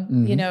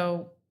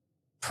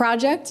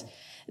 project.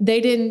 They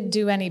didn't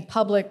do any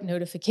public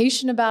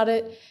notification about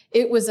it.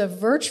 It was a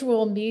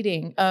virtual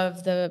meeting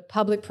of the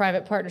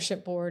Public-Private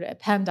Partnership Board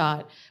at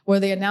PennDOT, where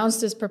they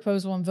announced this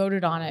proposal and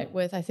voted on it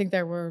with, I think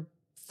there were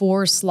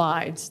 4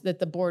 slides that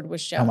the board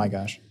was shown. Oh my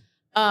gosh.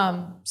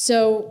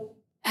 So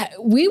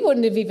we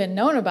wouldn't have even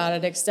known about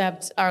it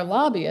except our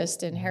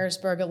lobbyist in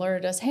Harrisburg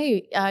alerted us,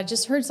 hey, I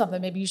just heard something.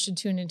 Maybe you should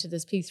tune into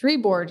this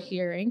P3 board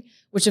hearing,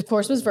 which of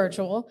course was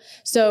virtual.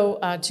 So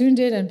tuned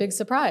in, and big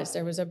surprise,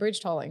 there was a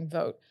bridge tolling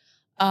vote.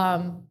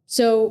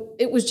 So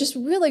it was just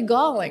really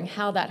galling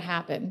how that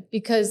happened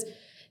because,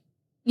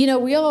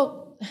 we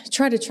all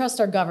try to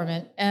trust our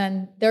government,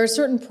 and there are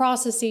certain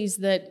processes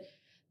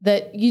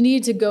that you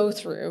need to go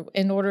through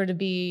in order to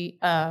be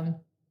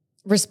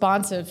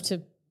responsive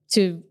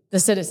to the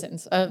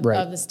citizens of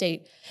the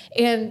state.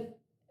 And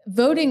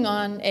voting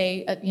on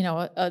a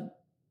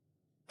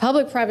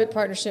public-private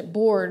partnership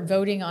board,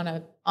 voting on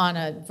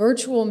a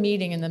virtual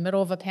meeting in the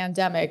middle of a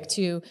pandemic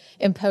to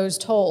impose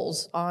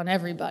tolls on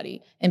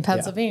everybody in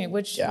Pennsylvania,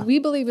 which we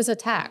believe is a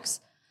tax,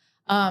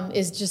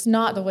 is just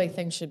not the way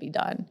things should be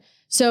done.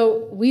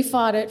 So we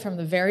fought it from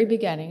the very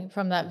beginning,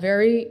 from that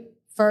very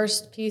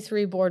first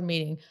P3 board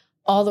meeting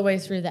all the way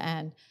through the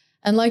end.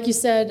 And like you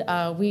said,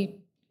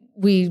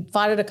 we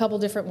fought it a couple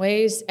different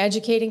ways,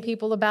 educating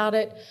people about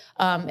it,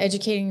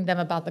 educating them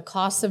about the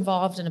costs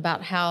involved and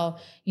about how,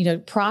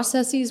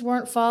 processes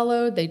weren't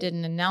followed. They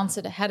didn't announce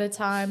it ahead of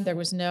time. There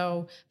was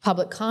no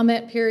public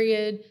comment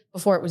period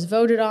before it was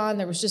voted on.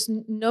 There was just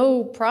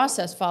no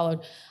process followed.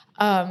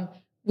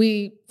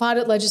 We fought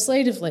it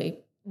legislatively.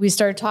 We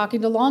started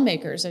talking to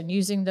lawmakers and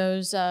using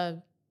those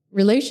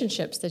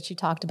relationships that you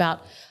talked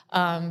about,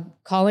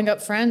 calling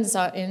up friends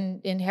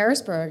in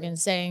Harrisburg and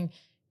saying,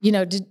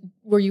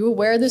 were you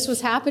aware this was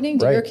happening?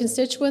 Do Right. your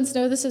constituents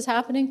know this is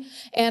happening?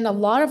 And a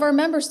lot of our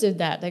members did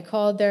that. They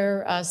called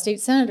their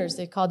state senators,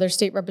 they called their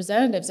state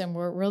representatives, and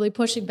were really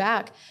pushing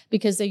back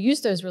because they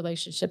used those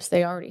relationships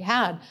they already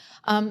had.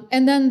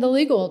 And then the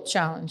legal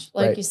challenge,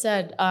 like Right. you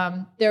said,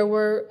 there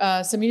were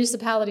some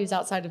municipalities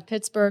outside of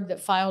Pittsburgh that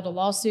filed a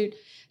lawsuit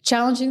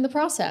challenging the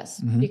process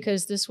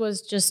because this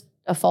was just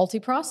a faulty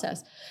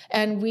process.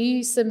 And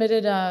we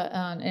submitted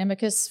an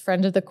amicus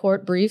friend of the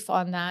court brief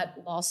on that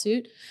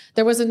lawsuit.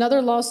 There was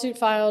another lawsuit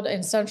filed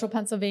in central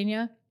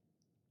Pennsylvania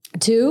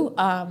too,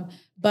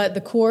 but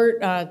the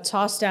court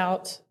tossed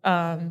out,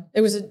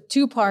 it was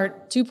two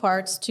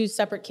parts, two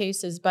separate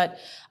cases, but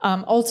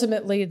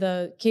ultimately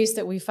the case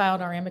that we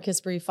filed our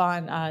amicus brief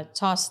on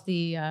tossed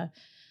the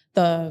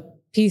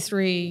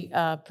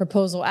P3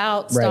 proposal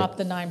out, stopped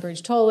the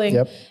 9-bridge tolling,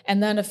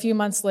 and then a few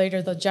months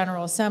later, the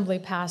General Assembly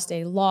passed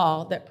a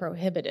law that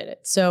prohibited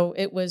it. So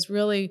it was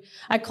really,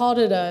 I called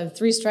it a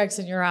 3 strikes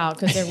and you're out,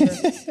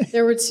 because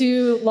there were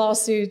 2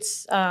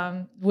 lawsuits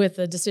with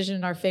a decision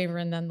in our favor,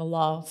 and then the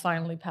law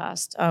finally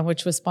passed,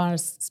 which was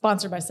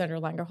sponsored by Senator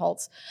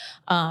Langerholtz,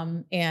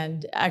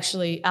 and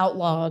actually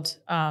outlawed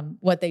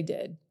what they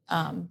did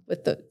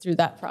through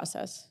that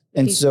process.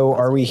 And so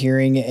are we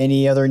hearing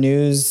any other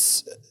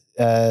news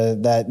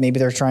that maybe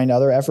they're trying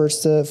other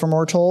efforts for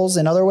more tolls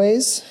in other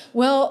ways?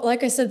 Well,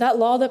 like I said, that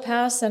law that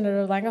passed,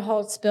 Senator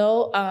Langerholtz's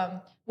bill,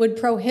 would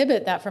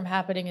prohibit that from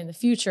happening in the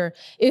future.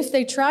 If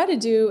they try to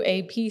do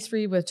a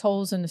P3 with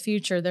tolls in the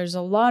future, there's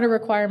a lot of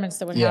requirements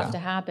that would have to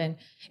happen.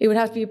 It would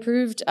have to be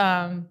approved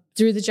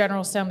through the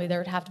General Assembly. There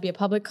would have to be a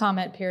public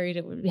comment period.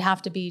 It would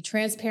have to be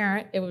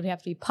transparent. It would have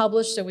to be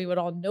published so we would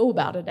all know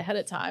about it ahead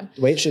of time.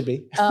 The way it should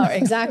be.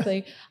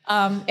 Exactly.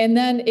 And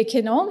then it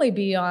can only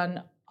be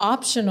on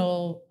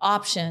optional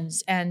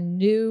options and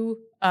new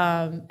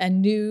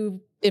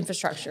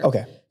infrastructure.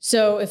 Okay.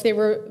 So if they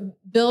were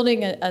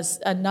building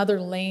another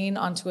lane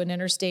onto an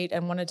interstate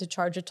and wanted to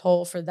charge a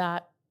toll for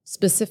that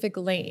specific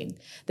lane,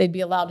 they'd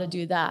be allowed to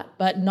do that,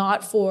 but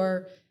not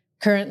for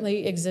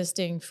currently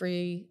existing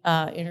free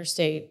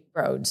interstate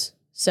roads.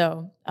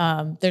 So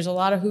there's a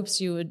lot of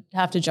hoops you would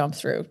have to jump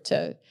through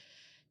to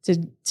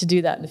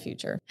do that in the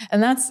future.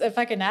 And that's, if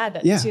I can add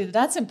that too,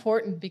 that's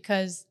important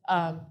because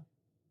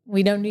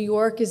we know New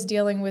York is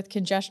dealing with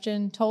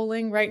congestion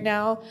tolling right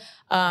now.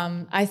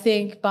 I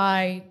think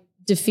by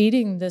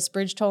defeating this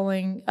bridge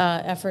tolling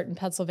effort in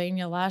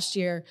Pennsylvania last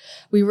year,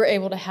 we were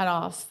able to head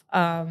off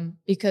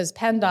because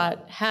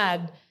PennDOT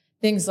had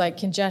things like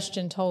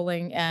congestion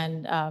tolling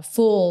and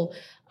full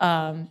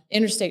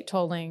interstate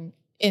tolling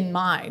in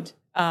mind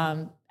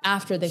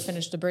after they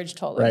finished the bridge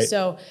tolling. Right.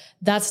 So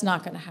that's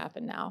not going to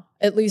happen now,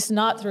 at least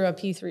not through a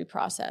P3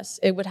 process.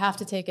 It would have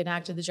to take an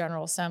act of the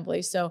General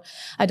Assembly. So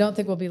I don't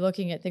think we'll be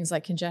looking at things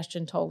like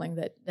congestion tolling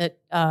that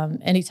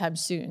anytime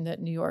soon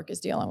that New York is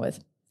dealing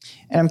with.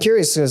 And I'm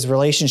curious, because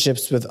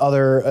relationships with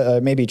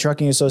other maybe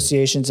trucking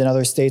associations in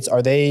other states,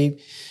 are they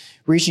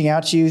reaching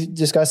out to you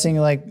discussing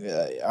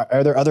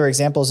are there other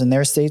examples in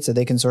their states that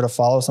they can sort of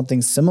follow something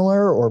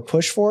similar or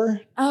push for?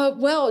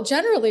 Well,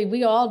 generally,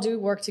 we all do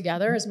work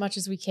together as much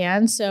as we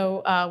can.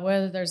 So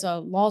whether there's a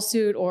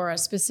lawsuit or a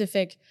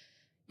specific,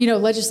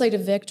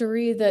 legislative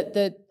victory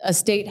that a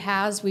state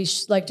has, we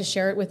like to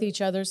share it with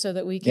each other so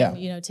that we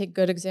can, take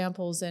good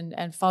examples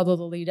and follow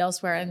the lead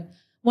elsewhere. And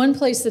one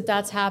place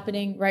that's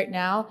happening right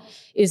now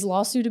is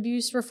lawsuit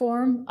abuse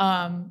reform.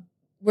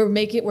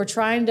 We're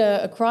trying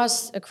to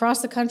across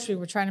the country,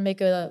 we're trying to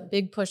make a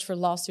big push for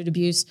lawsuit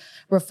abuse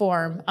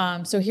reform.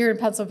 So here in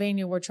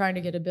Pennsylvania, we're trying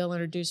to get a bill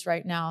introduced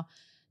right now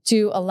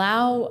to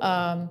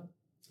allow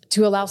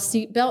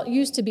seatbelt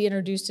use to be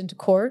introduced into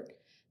court.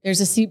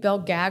 There's a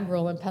seatbelt gag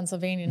rule in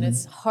Pennsylvania, and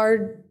it's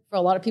hard for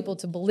a lot of people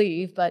to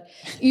believe, but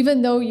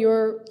even though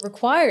you're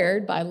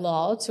required by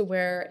law to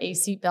wear a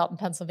seatbelt in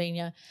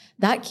Pennsylvania,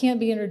 that can't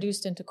be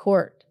introduced into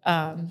court.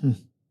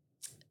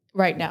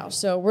 Right now.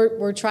 So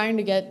we're trying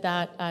to get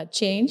that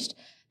changed.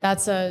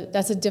 That's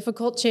a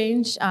difficult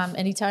change.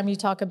 Anytime you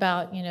talk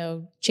about,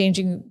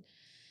 changing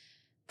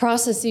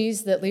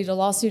processes that lead to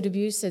lawsuit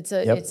abuse, it's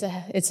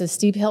a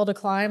steep hill to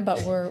climb,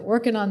 but we're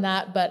working on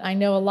that. But I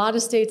know a lot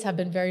of states have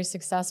been very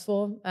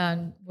successful,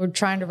 and we're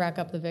trying to rack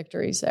up the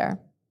victories there.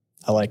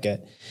 I like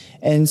it.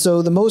 And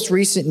so the most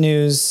recent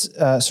news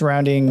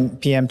surrounding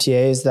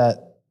PMTA is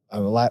that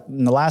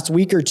in the last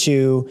week or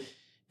two,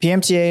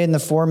 PMTA and the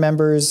 4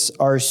 members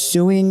are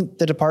suing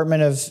the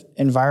Department of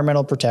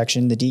Environmental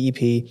Protection, the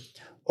DEP,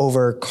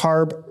 over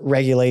CARB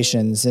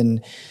regulations.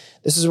 And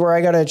this is where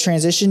I got to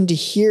transition to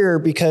here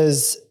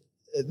because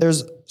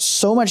there's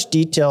so much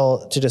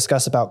detail to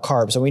discuss about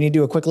CARB. So we need to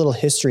do a quick little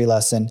history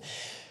lesson.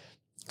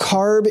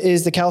 CARB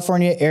is the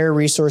California Air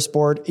Resource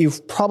Board.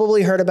 You've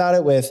probably heard about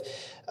it with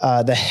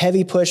the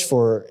heavy push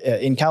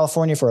in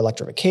California for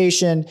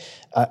electrification,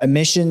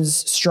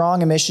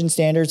 strong emission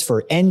standards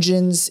for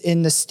engines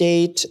in the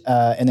state,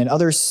 and then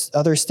other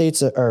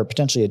states are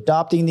potentially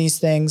adopting these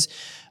things.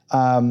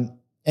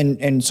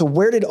 And so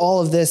where did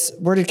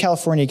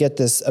California get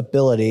this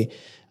ability?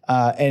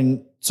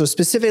 And So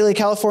specifically,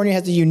 California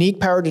has the unique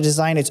power to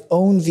design its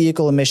own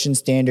vehicle emission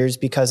standards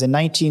because in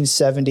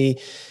 1970,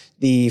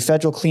 the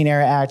Federal Clean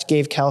Air Act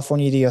gave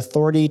California the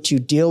authority to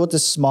deal with the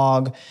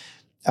smog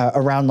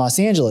around Los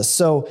Angeles.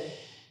 So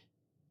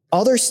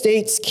other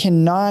states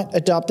cannot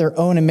adopt their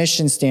own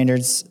emission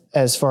standards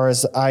as far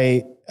as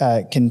I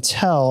can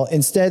tell.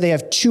 Instead, they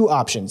have two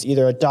options: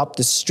 either adopt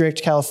the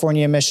strict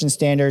California emission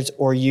standards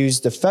or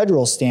use the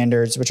federal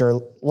standards, which are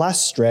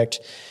less strict.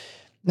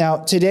 Now,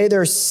 today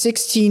there are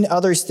 16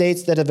 other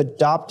states that have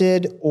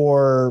adopted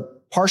or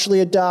partially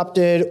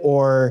adopted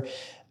or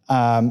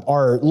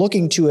are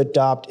looking to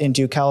adopt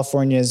into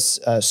California's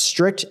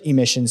strict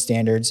emission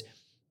standards.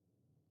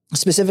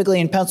 Specifically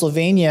in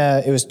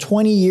Pennsylvania, it was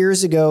 20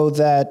 years ago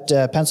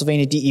that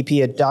Pennsylvania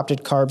DEP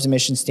adopted CARB's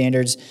emission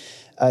standards,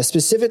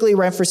 specifically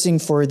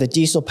referencing for the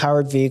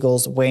diesel-powered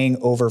vehicles weighing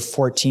over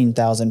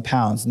 14,000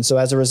 pounds. And so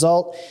as a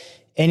result,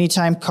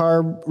 anytime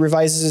CARB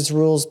revises its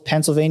rules,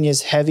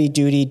 Pennsylvania's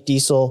heavy-duty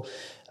diesel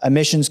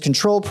emissions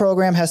control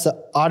program has to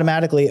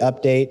automatically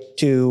update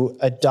to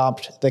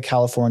adopt the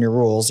California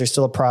rules. There's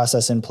still a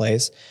process in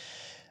place.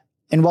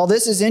 And while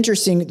this is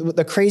interesting,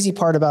 the crazy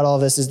part about all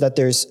of this is that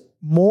there's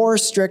more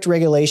strict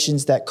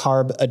regulations that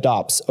CARB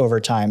adopts over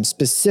time.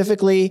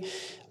 Specifically,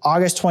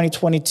 August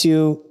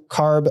 2022,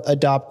 CARB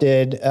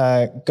adopted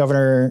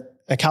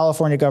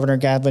California Governor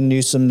Gavin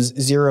Newsom's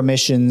zero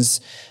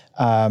emissions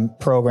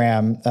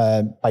program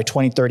by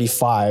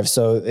 2035.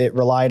 So it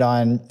relied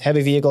on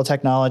heavy vehicle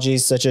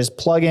technologies such as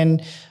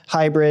plug-in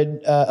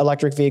hybrid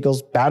electric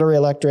vehicles, battery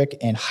electric,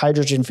 and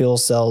hydrogen fuel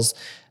cells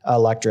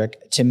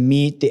electric to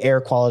meet the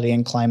air quality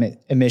and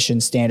climate emission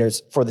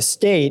standards for the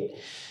state.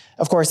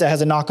 Of course, that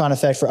has a knock-on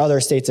effect for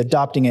other states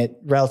adopting it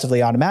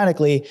relatively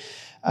automatically.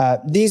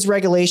 These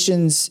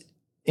regulations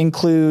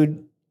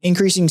include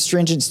increasing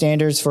stringent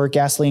standards for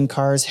gasoline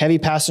cars, heavy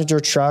passenger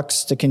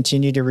trucks to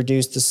continue to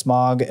reduce the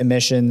smog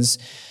emissions.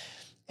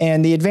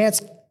 And the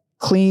advanced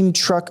clean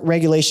truck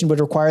regulation would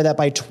require that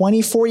by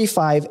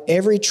 2045,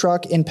 every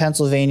truck in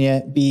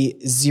Pennsylvania be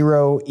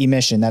zero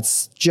emission.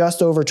 That's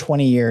just over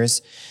 20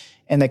 years.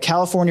 And the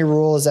California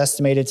rule is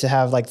estimated to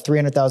have like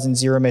 300,000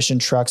 zero emission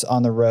trucks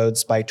on the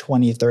roads by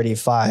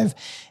 2035.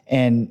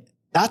 And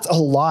that's a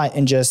lot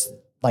in just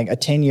like a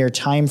 10-year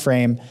time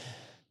frame.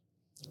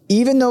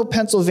 Even though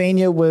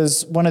Pennsylvania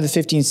was one of the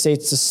 15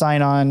 states to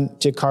sign on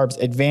to CARB's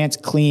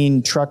advanced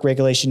clean truck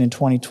regulation in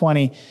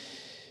 2020,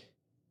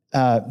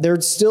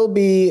 there'd still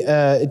be,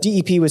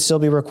 DEP would still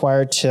be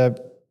required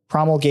to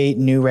promulgate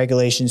new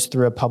regulations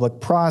through a public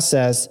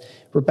process.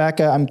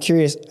 Rebecca, I'm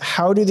curious,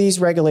 how do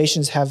these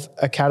regulations have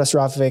a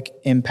catastrophic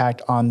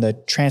impact on the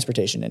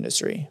transportation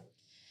industry?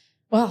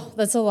 Well,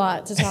 that's a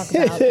lot to talk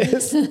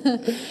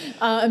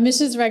about.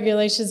 Emissions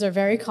regulations are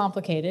very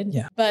complicated,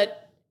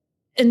 but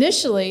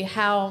initially,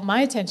 how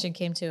my attention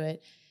came to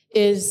it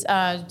is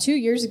 2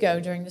 years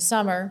ago during the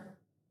summer,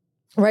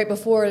 right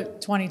before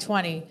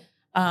 2020,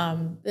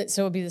 so it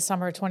would be the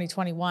summer of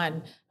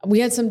 2021, we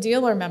had some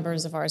dealer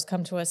members of ours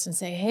come to us and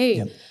say,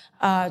 hey,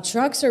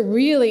 trucks are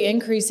really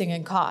increasing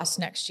in cost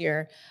next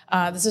year.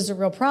 This is a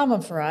real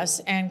problem for us.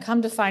 And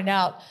come to find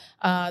out,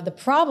 the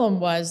problem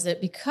was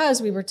that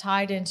because we were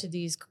tied into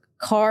these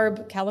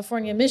CARB,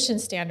 California emission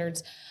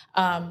standards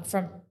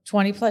from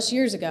 20 plus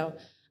years ago,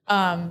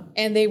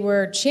 and they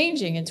were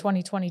changing in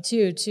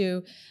 2022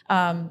 to,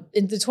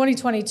 in the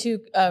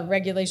 2022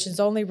 regulations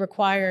only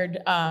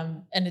required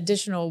an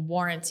additional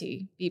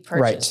warranty be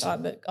purchased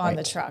on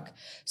the truck.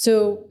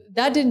 So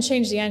that didn't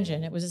change the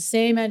engine. It was the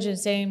same engine,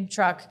 same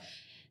truck,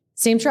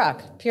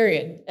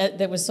 period,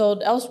 that was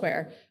sold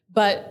elsewhere.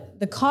 But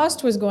the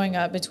cost was going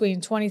up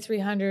between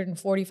 $2,300 and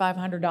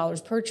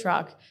 $4,500 per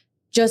truck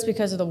just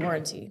because of the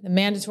warranty, the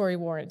mandatory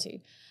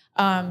warranty.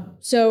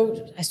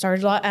 So I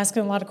started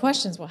asking a lot of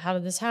questions. Well, how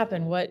did this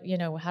happen?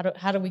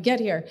 How did we get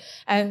here?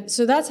 And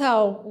so that's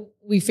how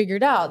we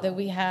figured out that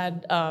we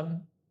had,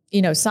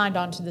 signed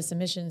on to this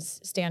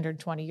emissions standard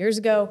 20 years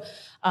ago.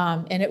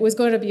 And it was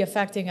going to be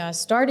affecting us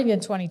starting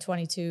in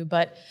 2022,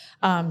 but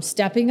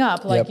stepping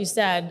up, like you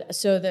said,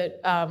 so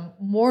that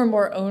more and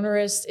more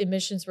onerous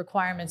emissions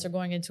requirements are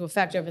going into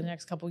effect over the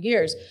next couple of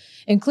years,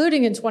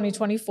 including in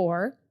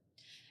 2024.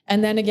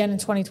 And then again in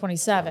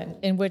 2027,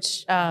 in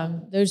which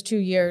those 2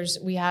 years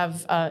we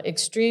have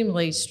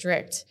extremely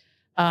strict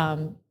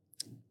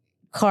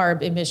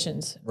CARB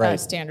emissions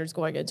standards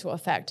going into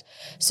effect.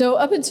 So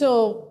up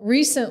until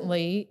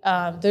recently,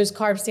 those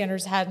CARB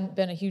standards hadn't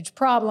been a huge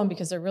problem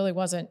because there really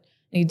wasn't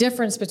any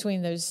difference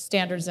between those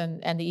standards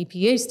and the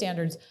EPA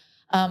standards.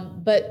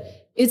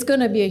 But it's going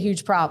to be a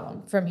huge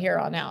problem from here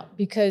on out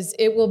because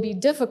it will be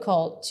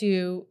difficult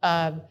to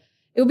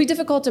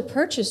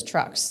purchase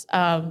trucks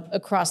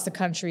across the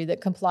country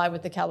that comply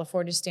with the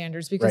California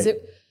standards because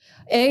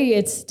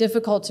it's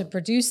difficult to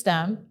produce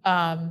them.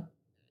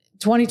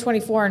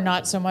 2024,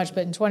 not so much,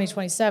 but in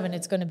 2027,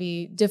 it's going to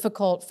be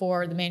difficult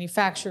for the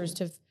manufacturers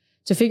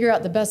to figure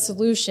out the best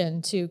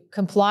solution to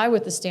comply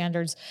with the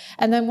standards.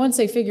 And then once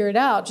they figure it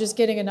out, just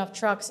getting enough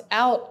trucks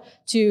out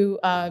to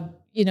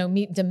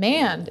meet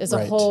demand is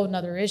a whole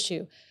nother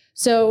issue.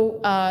 So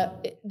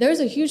there's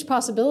a huge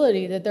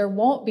possibility that there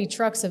won't be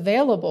trucks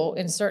available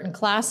in certain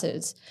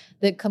classes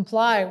that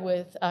comply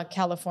with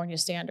California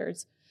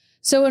standards.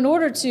 So in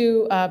order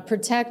to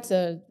protect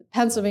the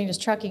Pennsylvania's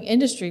trucking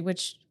industry,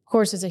 which of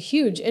course is a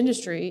huge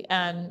industry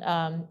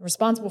and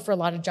responsible for a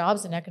lot of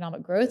jobs and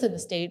economic growth in the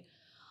state,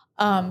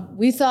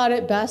 we thought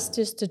it best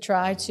just to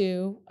try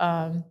to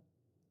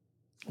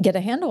get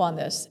a handle on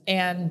this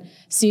and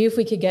see if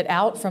we could get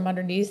out from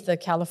underneath the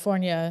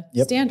California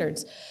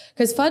standards.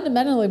 Because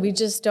fundamentally, we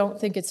just don't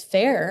think it's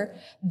fair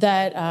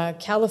that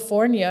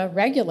California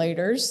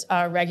regulators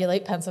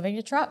regulate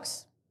Pennsylvania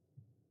trucks.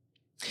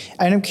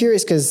 And I'm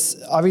curious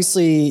because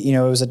obviously, it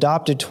was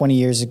adopted 20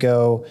 years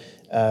ago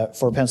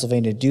for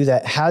Pennsylvania to do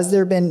that. Has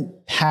there been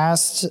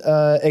past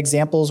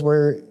examples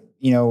where,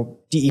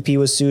 DEP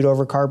was sued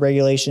over CARB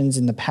regulations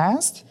in the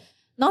past?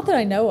 Not that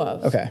I know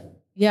of. Okay.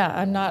 Yeah,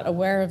 I'm not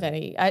aware of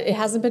any. It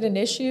hasn't been an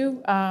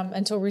issue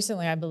until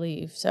recently, I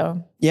believe.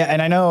 So yeah,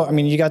 and I know.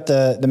 You got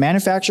the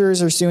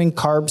manufacturers are suing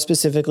CARB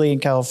specifically in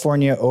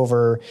California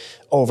over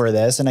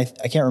this, and I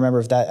can't remember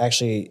if that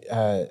actually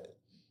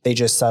they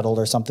just settled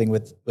or something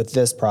with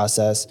this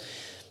process.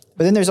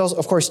 But then there's also,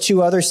 of course,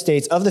 2 other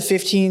states of the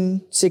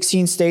 15,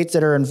 16 states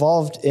that are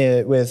involved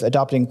with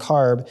adopting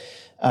CARB.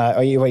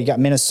 You got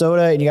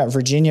Minnesota and you got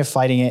Virginia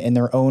fighting it in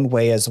their own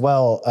way as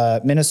well.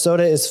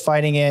 Minnesota is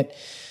fighting it.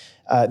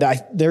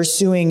 They're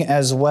suing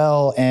as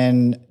well,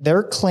 and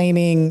they're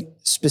claiming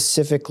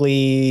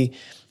specifically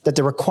that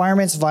the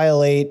requirements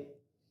violate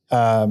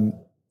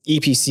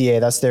EPCA.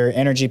 That's their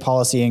Energy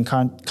Policy and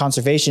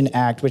Conservation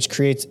Act, which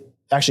creates,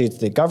 actually it's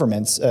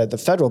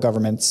the federal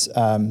government's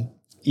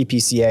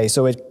EPCA.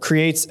 So it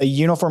creates a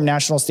uniform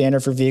national standard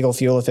for vehicle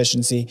fuel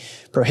efficiency,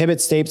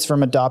 prohibits states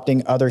from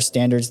adopting other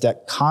standards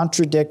that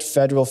contradict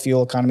federal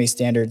fuel economy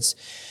standards.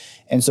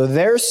 And so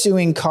they're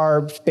suing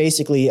CARB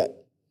basically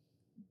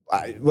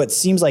what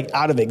seems like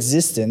out of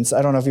existence.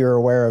 I don't know if you're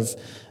aware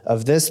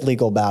of this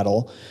legal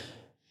battle.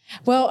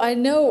 Well, I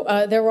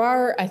know there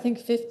are, I think,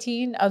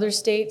 15 other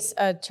states'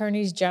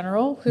 attorneys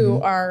general who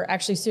are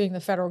actually suing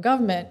the federal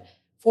government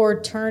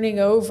for turning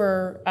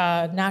over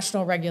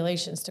national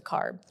regulations to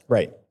CARB.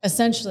 Right.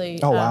 Essentially,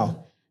 oh,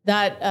 wow.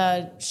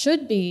 That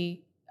should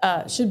be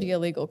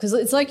illegal. Because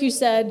it's like you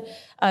said,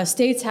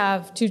 states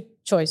have 2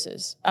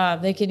 choices.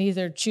 They can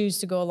either choose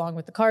to go along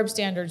with the CARB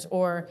standards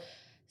or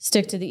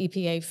stick to the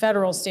EPA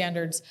federal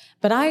standards.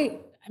 But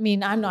I'm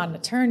not an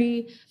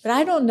attorney, but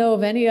I don't know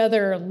of any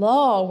other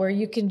law where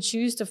you can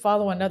choose to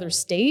follow another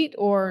state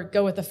or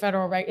go with the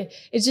federal right.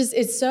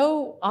 It's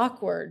so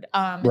awkward.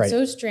 It's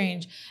so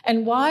strange.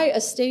 And why a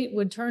state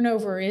would turn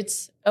over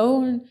its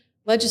own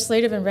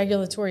legislative and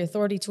regulatory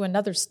authority to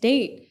another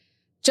state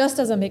just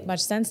doesn't make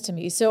much sense to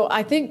me. So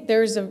I think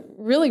there's a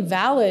really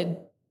valid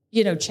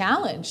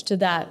challenge to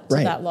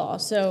that law.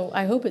 So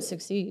I hope it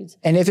succeeds.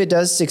 And if it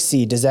does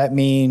succeed, does that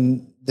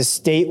mean the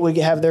state would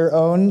have their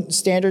own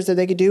standards that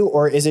they could do,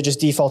 or is it just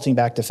defaulting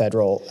back to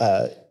federal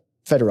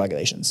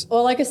regulations?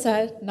 Well, like I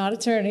said, not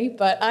attorney,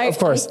 but I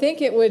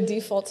think it would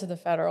default to the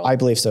federal. I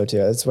believe so too.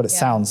 That's what it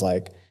sounds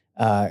like.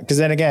 Because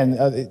then again,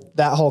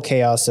 that whole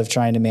chaos of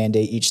trying to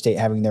mandate each state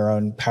having their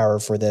own power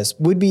for this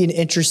would be an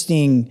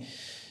interesting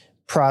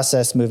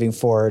process moving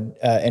forward,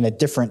 and a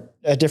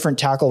different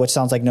tackle, which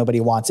sounds like nobody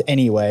wants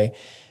anyway.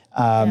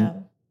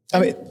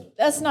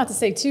 That's not to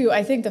say too,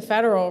 I think the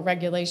federal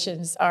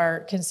regulations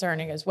are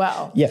concerning as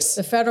well. Yes.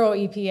 The federal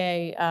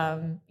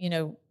EPA,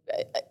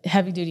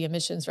 heavy duty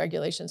emissions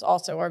regulations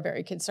also are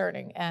very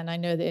concerning. And I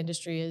know the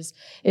industry is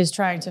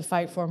trying to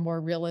fight for more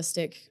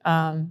realistic,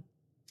 doable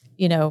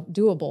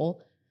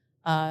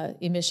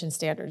emission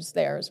standards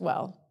there as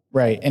well.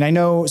 Right. And I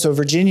know, so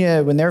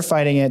Virginia, when they're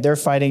fighting it,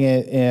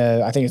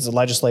 I think it's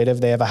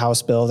legislative. They have a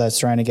House bill that's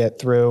trying to get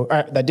through,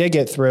 that did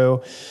get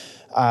through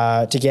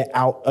to get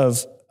out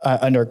of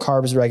under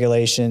CARB's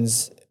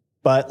regulations,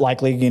 but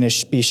likely going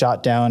to be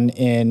shot down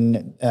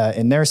in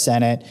their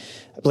Senate.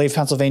 I believe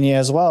Pennsylvania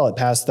as well. It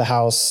passed the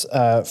House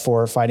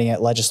for fighting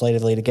it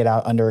legislatively to get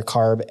out under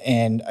CARB.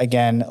 And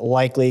again,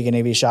 likely going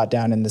to be shot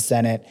down in the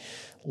Senate.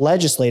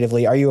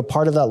 Legislatively, are you a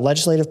part of that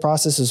legislative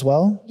process as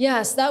well?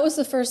 Yes, that was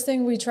the first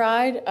thing we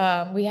tried.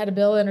 We had a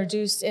bill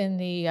introduced in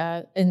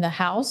the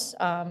House.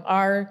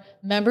 Our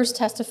members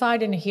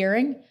testified in a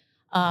hearing,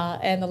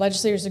 and the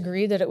legislators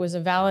agreed that it was a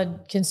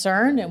valid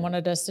concern and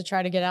wanted us to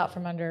try to get out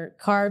from under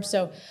CARB.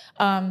 So,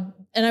 and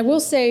I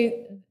will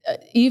say,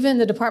 even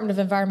the Department of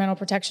Environmental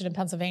Protection in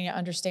Pennsylvania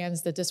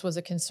understands that this was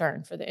a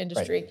concern for the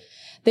industry. Right.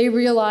 They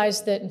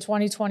realized that in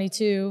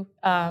 2022,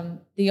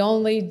 the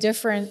only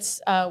difference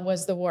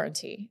was the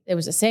warranty. It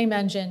was the same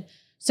engine.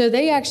 So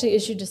they actually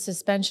issued a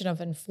suspension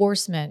of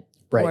enforcement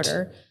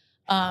order.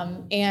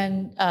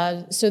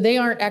 So they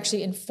aren't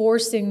actually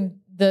enforcing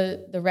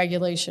the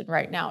regulation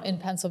right now in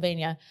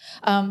Pennsylvania.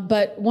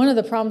 But one of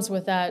the problems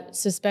with that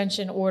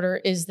suspension order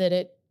is that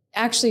it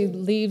actually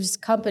leaves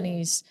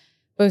companies,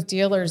 both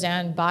dealers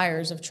and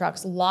buyers of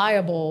trucks,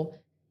 liable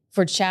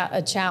for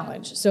a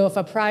challenge. So if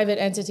a private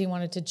entity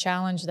wanted to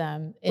challenge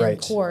them in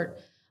court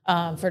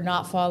for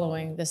not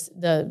following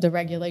the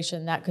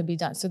regulation, that could be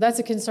done. So that's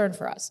a concern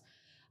for us.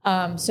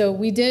 So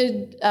we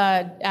did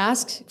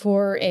ask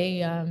for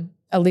a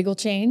legal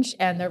change,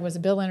 and there was a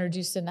bill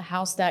introduced in the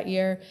House that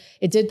year.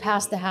 It did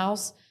pass the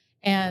House,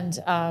 and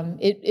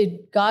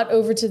it got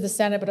over to the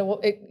Senate, but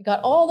it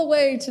got all the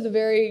way to the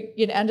very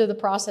end of the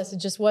process. It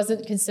just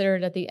wasn't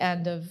considered at the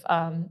end of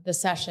the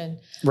session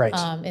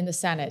in the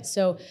Senate.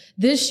 So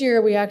this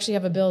year we actually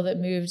have a bill that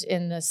moved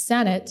in the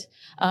Senate,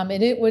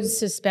 and it would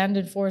suspend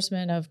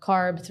enforcement of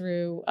CARB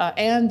through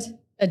and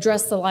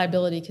address the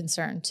liability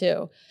concern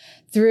too,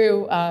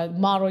 through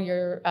model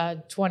year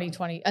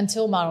 2020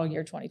 until model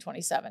year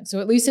 2027. So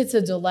at least it's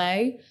a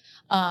delay,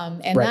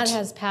 and that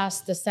has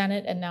passed the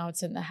Senate, and now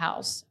it's in the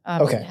House.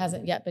 It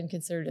hasn't yet been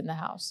considered in the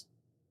House.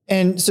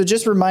 And so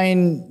just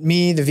remind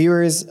me, the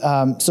viewers,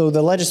 so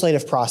the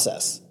legislative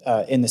process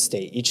in the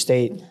state, each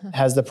state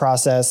has the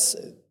process,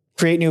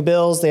 create new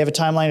bills, they have a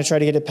timeline to try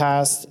to get it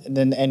passed, and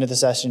then the end of the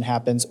session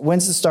happens.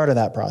 When's the start of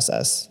that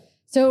process?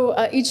 So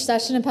each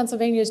session in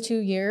Pennsylvania is 2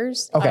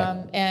 years,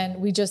 and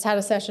we just had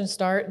a session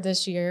start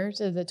this year,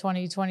 to the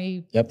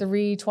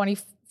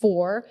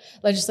 2023-24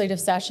 legislative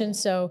session.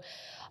 So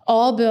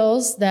all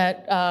bills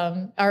that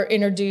are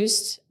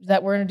introduced,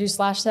 that were introduced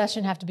last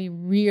session, have to be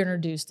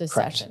reintroduced this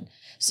session.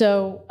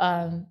 So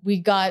we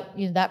got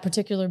that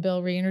particular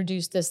bill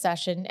reintroduced this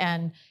session,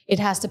 and it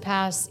has to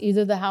pass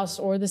either the House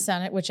or the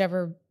Senate,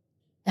 whichever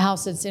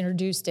House it's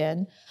introduced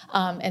in,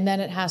 and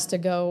then it has to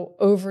go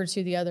over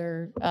to the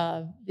other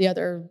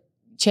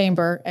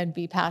chamber and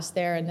be passed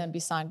there, and then be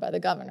signed by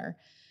the governor.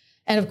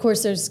 And of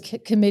course, there's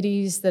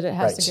committees that it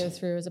has to go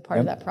through as a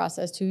part of that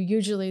process too.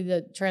 Usually,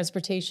 the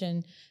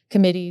transportation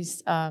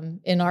committees,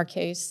 in our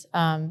case.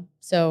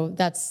 So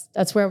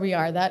that's where we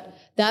are.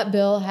 That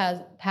bill has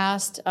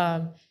passed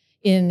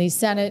in the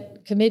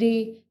Senate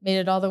committee, made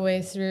it all the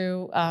way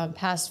through,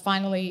 passed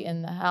finally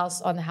in the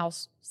House on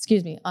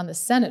the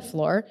Senate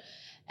floor,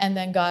 and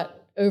then got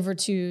over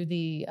to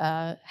the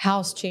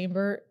House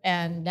chamber,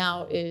 and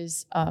now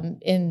is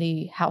in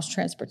the House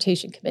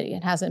Transportation Committee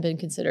and hasn't been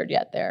considered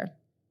yet there.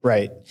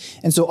 Right.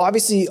 And so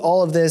obviously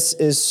all of this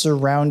is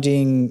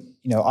surrounding,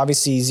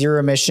 obviously zero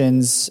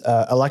emissions,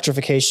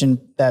 electrification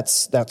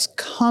that's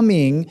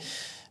coming,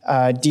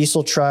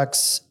 diesel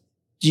trucks.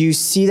 Do you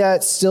see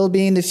that still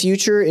being the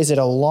future? Is it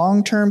a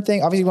long-term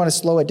thing? Obviously you want to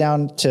slow it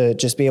down to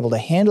just be able to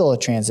handle a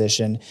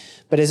transition,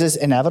 but is this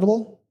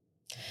inevitable?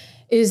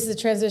 Is the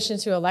transition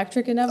to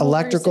electric inevitable?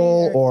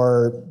 Electrical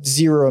or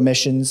zero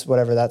emissions,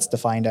 whatever that's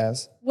defined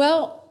as?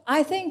 Well,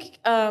 I think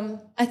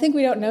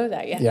we don't know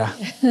that yet. Yeah.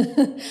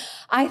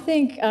 I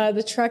think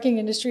the trucking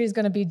industry is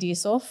going to be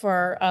diesel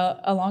for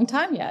a long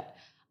time yet.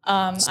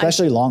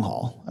 Especially long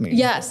haul.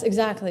 Yes,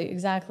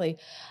 exactly.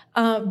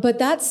 But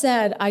that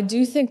said, I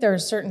do think there are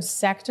certain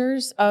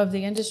sectors of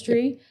the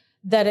industry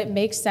that it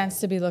makes sense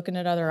to be looking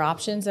at other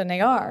options, and they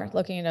are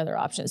looking at other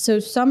options. So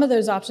some of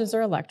those options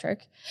are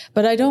electric,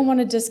 but I don't want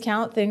to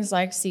discount things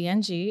like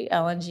CNG,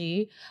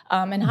 LNG,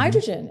 and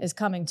hydrogen is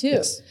coming too.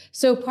 Yes.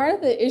 So part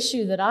of the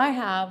issue that I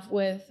have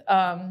with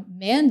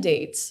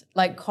mandates,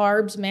 like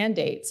CARB's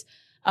mandates,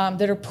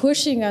 that are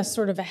pushing us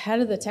sort of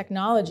ahead of the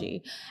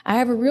technology, I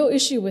have a real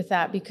issue with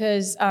that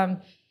because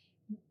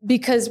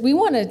we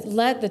want to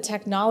let the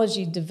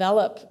technology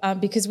develop,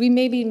 because we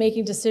may be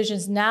making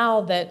decisions now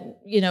that,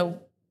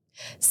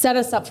 set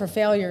us up for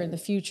failure in the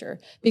future.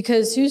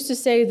 Because who's to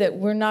say that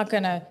we're not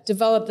going to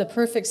develop the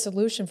perfect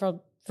solution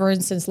for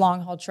instance,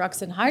 long-haul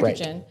trucks and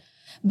hydrogen? Right.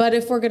 But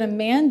if we're going to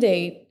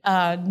mandate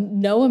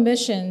no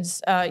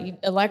emissions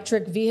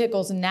electric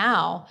vehicles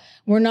now,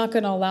 we're not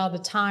going to allow the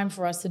time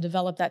for us to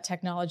develop that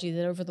technology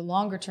that over the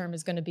longer term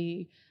is going to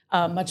be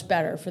much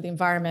better for the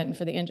environment and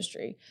for the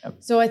industry. Yep.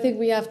 So I think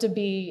we have to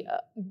be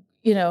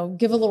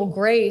give a little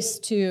grace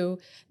to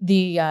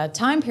the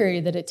time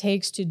period that it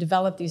takes to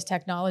develop these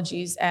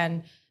technologies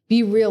and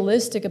be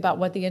realistic about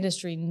what the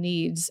industry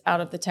needs out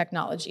of the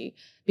technology.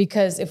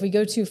 Because if we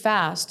go too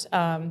fast,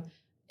 we're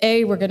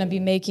going to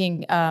be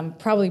making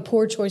probably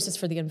poor choices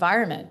for the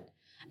environment,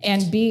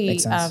 and B,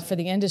 for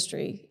the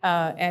industry.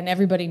 And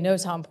everybody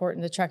knows how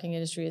important the trucking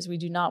industry is. We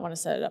do not want to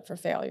set it up for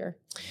failure.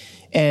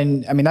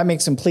 And that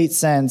makes complete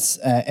sense.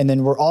 And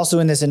then we're also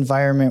in this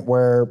environment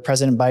where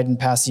President Biden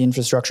passed the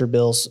infrastructure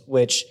bills,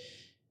 which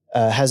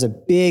has a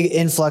big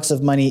influx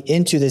of money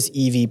into this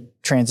EV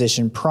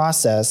transition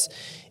process.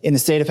 In the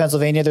state of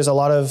Pennsylvania, there's a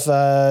lot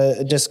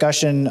of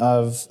discussion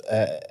of,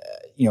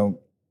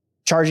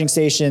 charging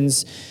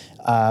stations.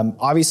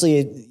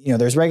 Obviously,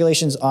 there's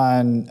regulations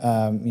on,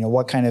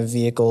 what kind of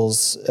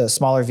vehicles,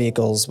 smaller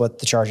vehicles, what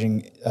the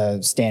charging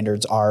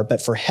standards are.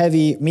 But for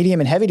medium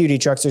and heavy duty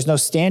trucks, there's no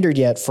standard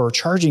yet for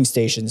charging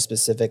stations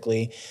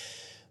specifically.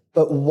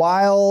 But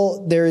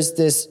while there's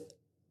this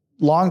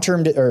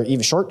long-term or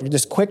even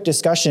this quick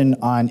discussion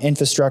on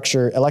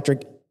infrastructure,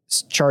 electric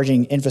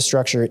charging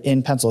infrastructure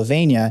in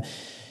Pennsylvania,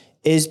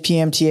 is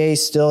PMTA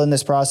still in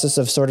this process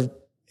of sort of,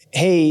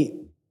 hey,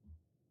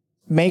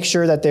 make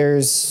sure that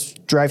there's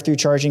drive-through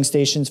charging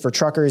stations for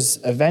truckers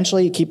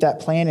eventually, keep that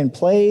plan in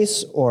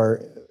place,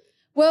 or?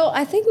 Well,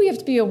 I think we have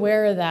to be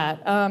aware of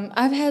that.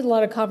 I've had a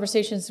lot of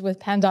conversations with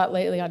PennDOT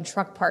lately on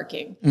truck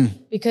parking,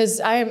 because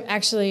I am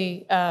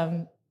actually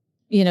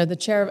the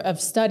chair of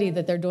study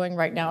that they're doing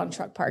right now in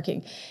truck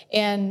parking.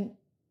 And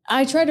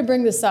I try to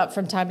bring this up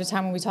from time to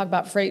time when we talk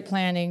about freight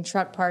planning,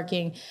 truck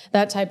parking,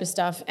 that type of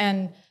stuff.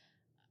 And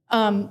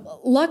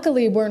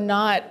luckily, we're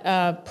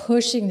not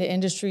pushing the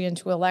industry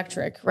into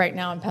electric right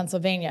now in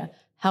Pennsylvania.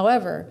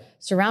 However,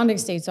 surrounding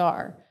states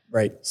are.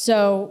 Right.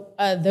 So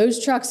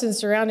those trucks in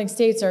surrounding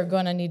states are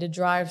going to need to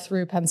drive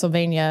through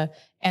Pennsylvania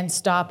and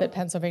stop at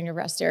Pennsylvania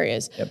rest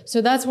areas. Yep.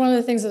 So that's one of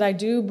the things that I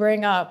do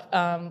bring up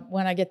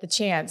when I get the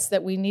chance,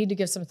 that we need to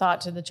give some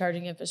thought to the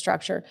charging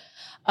infrastructure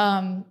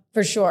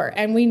for sure.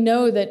 And we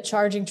know that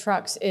charging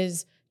trucks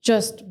is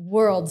just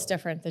worlds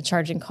different than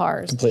charging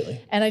cars.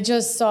 Completely. And I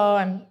just saw,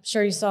 I'm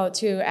sure you saw it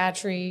too,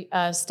 ATRI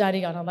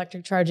study on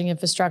electric charging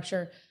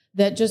infrastructure,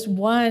 that just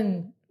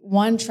one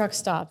truck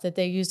stop that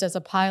they used as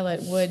a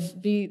pilot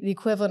would be the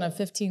equivalent of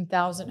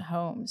 15,000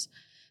 homes.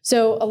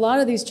 So a lot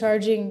of these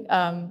truck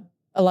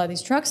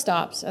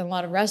stops and a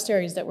lot of rest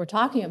areas that we're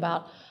talking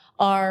about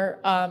are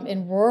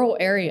in rural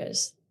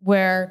areas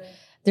where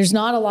there's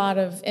not a lot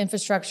of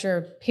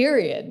infrastructure,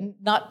 period,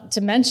 not to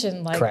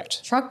mention like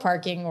Correct. truck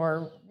parking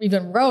or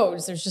even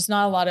roads. There's just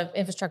not a lot of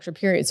infrastructure,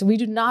 period. So we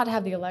do not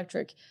have the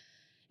electric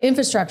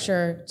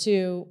infrastructure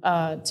to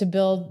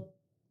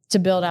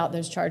build out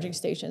those charging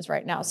stations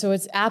right now. So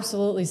it's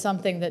absolutely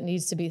something that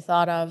needs to be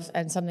thought of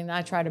and something that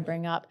I try to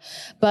bring up.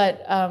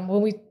 But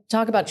when we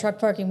talk about truck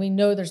parking, we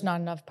know there's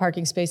not enough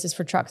parking spaces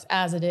for trucks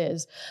as it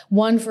is.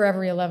 1 for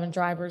every 11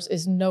 drivers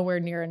is nowhere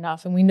near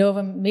enough. And we know of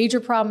a major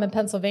problem in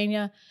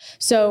Pennsylvania.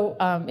 So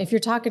if you're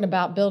talking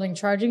about building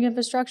charging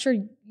infrastructure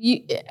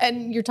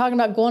and you're talking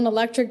about going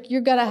electric,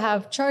 you're going to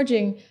have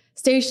charging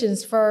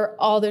stations for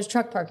all those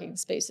truck parking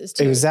spaces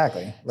too.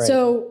 Exactly. Right.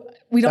 So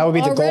we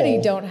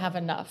don't have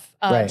enough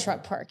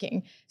truck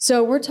parking.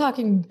 So we're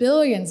talking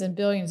billions and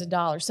billions of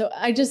dollars. So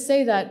I just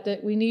say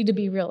that we need to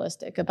be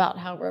realistic about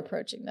how we're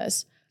approaching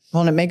this. Well,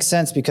 and it makes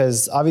sense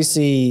because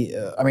obviously,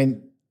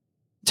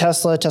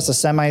 Tesla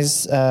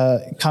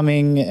semis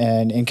coming,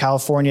 and in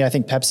California, I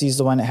think Pepsi's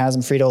the one that has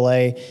them,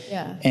 Frito-Lay.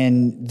 Yeah.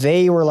 And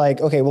they were like,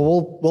 okay,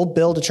 well, we'll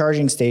build a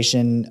charging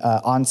station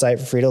on site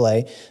for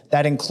Frito-Lay.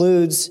 That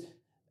includes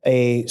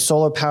a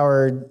solar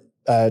powered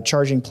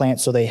charging plant,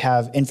 so they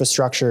have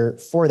infrastructure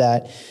for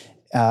that,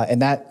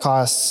 and that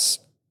costs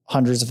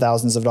hundreds of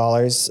thousands of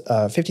dollars,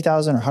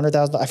 50,000 or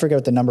 100,000. I forget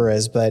what the number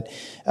is, but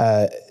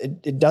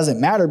it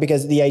doesn't matter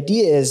because the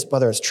idea is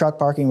whether it's truck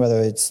parking, whether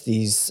it's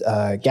these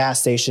gas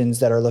stations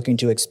that are looking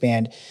to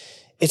expand,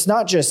 it's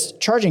not just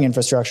charging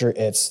infrastructure,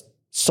 it's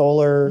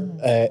solar,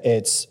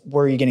 it's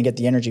where you're going to get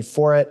the energy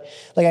for it.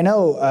 Like I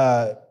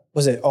know,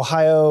 was it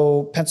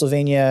Ohio,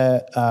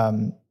 Pennsylvania,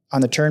 on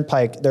the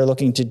turnpike, they're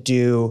looking to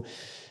do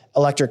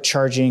electric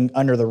charging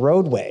under the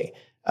roadway.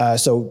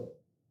 So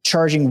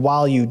charging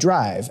while you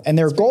drive. And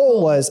their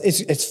goal was,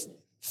 it's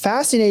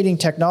fascinating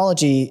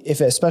technology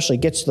if it especially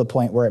gets to the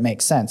point where it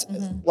makes sense,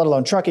 let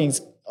alone trucking's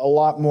a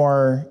lot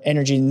more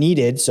energy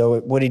needed.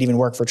 So would it even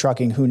work for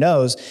trucking? Who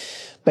knows?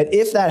 But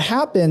if that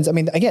happens, I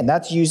mean, again,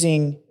 that's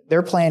using,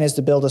 their plan is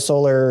to build a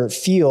solar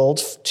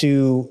field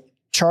to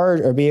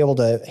charge or be able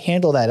to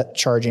handle that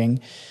charging.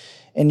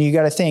 And you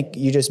got to think,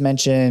 you just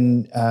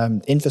mentioned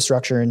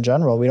infrastructure in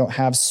general. We don't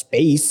have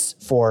space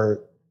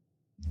for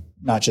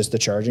not just the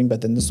charging,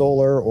 but then the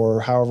solar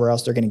or however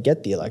else they're going to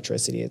get the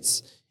electricity.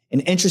 It's an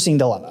interesting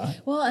dilemma.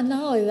 Well, and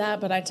not only that,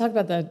 but I talk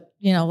about the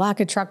lack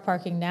of truck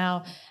parking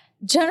now.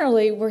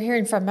 Generally, we're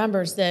hearing from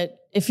members that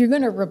if you're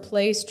going to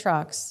replace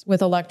trucks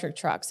with electric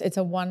trucks, it's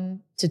a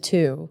 1 to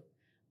 2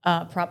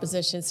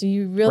 proposition. So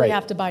you really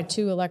have to buy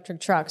 2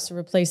 electric trucks to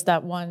replace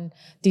that 1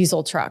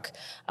 diesel truck.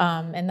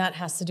 And that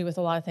has to do with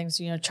a lot of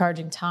things,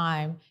 charging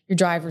time, your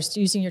drivers,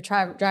 using your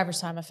driver's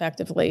time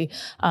effectively.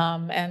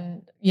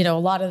 And, a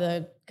lot of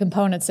the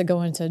components that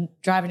go into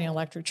driving an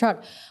electric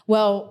truck.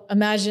 Well,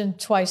 imagine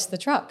twice the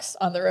trucks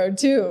on the road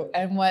too,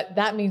 and what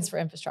that means for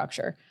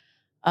infrastructure.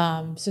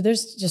 So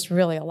there's just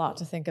really a lot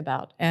to think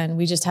about. And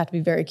we just have to be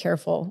very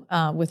careful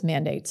with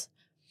mandates.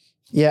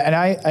 Yeah, and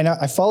I know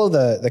I follow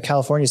the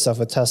California stuff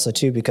with Tesla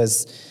too,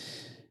 because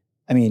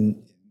I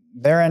mean,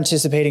 they're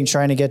anticipating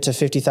trying to get to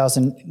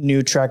 50,000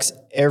 new trucks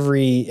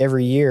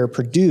every year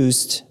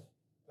produced.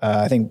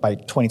 I think by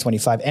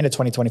 2025, end of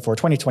 2024,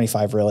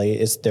 2025 really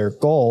is their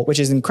goal, which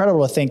is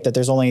incredible to think that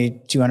there's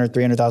only 200,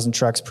 300,000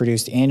 trucks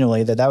produced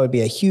annually, that would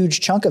be a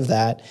huge chunk of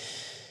that.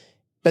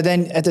 But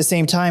then at the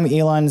same time,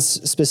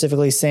 Elon's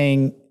specifically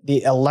saying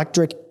the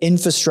electric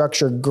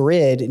infrastructure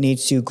grid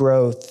needs to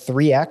grow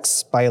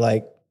 3x by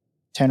like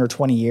 10 or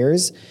 20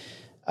 years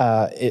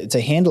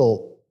to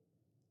handle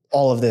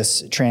all of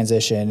this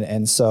transition.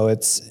 And so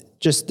it's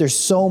just, there's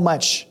so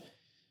much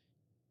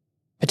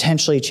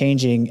potentially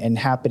changing and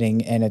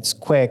happening, and it's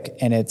quick,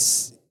 and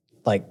it's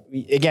like,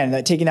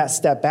 again, taking that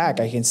step back,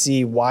 I can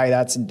see why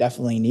that's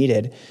definitely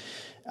needed.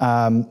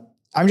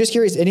 I'm just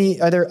curious,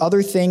 are there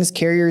other things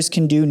carriers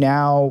can do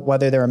now,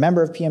 whether they're a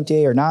member of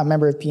PMTA or not a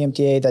member of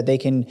PMTA, that they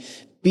can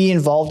be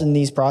involved in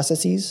these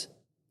processes?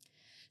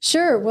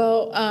 Sure.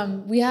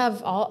 Well, we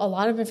have a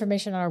lot of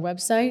information on our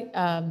website,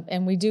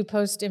 and we do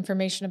post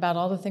information about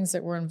all the things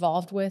that we're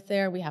involved with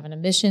there. We have an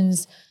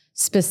emissions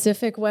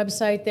specific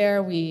website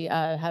there. We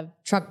have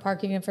truck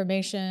parking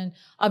information.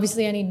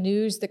 Obviously, any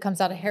news that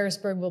comes out of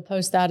Harrisburg, we'll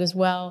post that as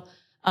well.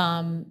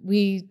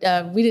 We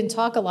didn't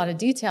talk a lot of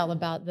detail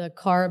about the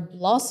CARB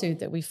lawsuit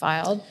that we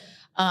filed,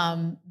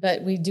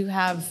 but we do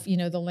have,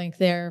 the link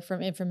there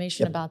from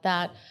information about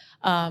that.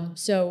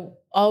 So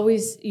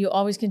you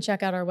always can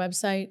check out our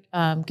website.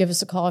 Give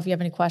us a call if you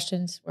have any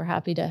questions. We're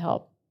happy to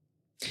help.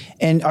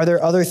 And are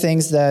there other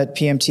things that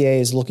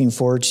PMTA is looking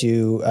forward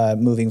to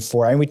moving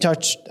forward? And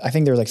I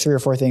think there were like 3 or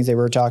 4 things they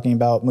were talking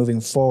about moving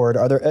forward.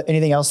 Are there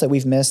anything else that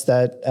we've missed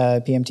that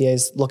PMTA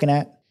is looking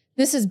at?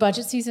 This is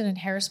budget season in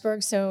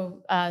Harrisburg.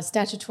 So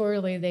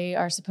statutorily, they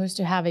are supposed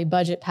to have a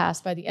budget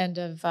passed by the end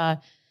of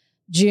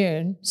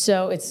June.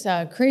 So it's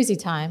a crazy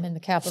time in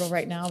the Capitol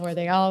right now where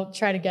they all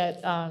try to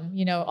get,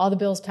 all the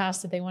bills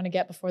passed that they want to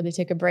get before they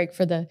take a break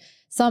for the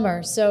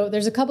summer. So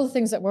there's a couple of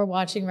things that we're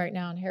watching right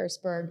now in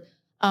Harrisburg.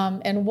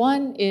 And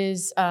one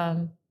is,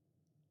 and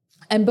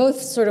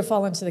both sort of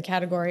fall into the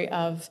category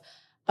of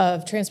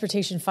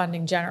transportation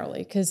funding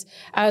generally, because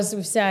as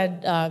we've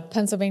said,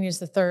 Pennsylvania is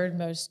the 3rd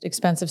most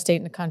expensive state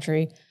in the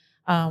country.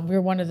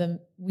 We're one of them.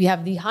 We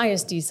have the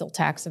highest diesel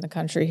tax in the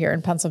country here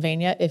in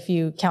Pennsylvania, if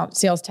you count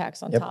sales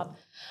tax on top.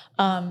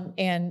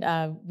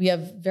 And we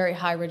have very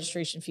high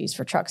registration fees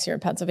for trucks here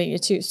in Pennsylvania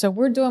too. So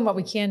we're doing what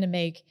we can to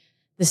make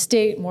the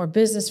state more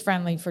business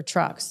friendly for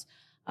trucks.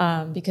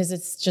 Because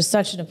it's just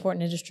such an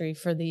important industry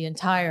for the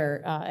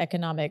entire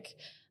economic,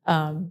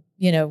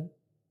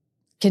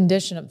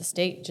 condition of the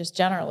state, just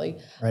generally.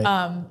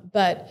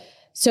 Right.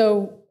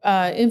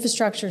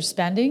 Infrastructure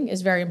spending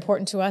is very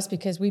important to us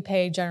because we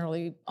pay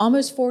generally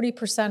almost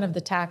 40% of the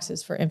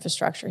taxes for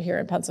infrastructure here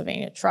in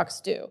Pennsylvania.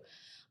 Trucks do.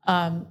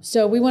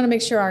 So we want to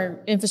make sure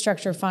our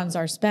infrastructure funds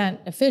are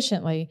spent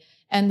efficiently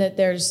and that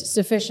there's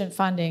sufficient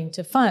funding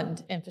to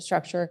fund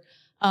infrastructure.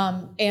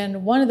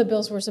 And one of the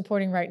bills we're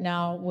supporting right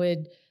now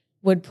would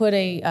put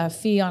a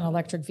fee on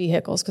electric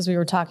vehicles, because we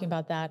were talking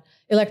about that.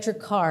 Electric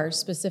cars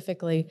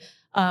specifically.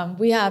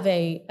 We have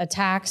a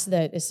tax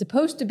that is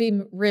supposed to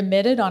be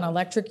remitted on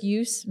electric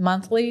use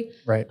monthly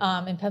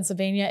in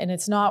Pennsylvania, and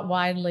it's not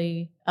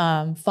widely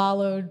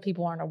followed.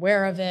 People aren't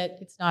aware of it.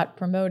 It's not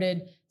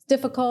promoted. It's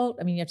difficult.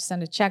 I mean, you have to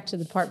send a check to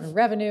the Department of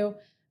Revenue.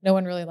 No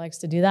one really likes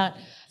to do that.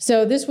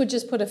 So this would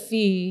just put a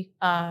fee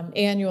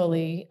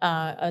annually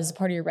as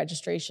part of your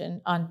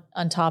registration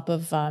on top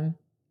of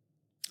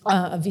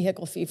a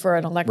vehicle fee for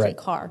an electric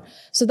car.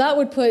 So that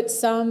would put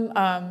some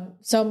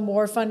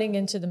more funding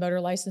into the motor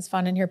license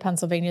fund in here,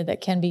 Pennsylvania, that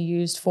can be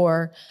used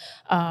for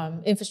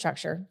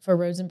infrastructure, for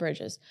roads and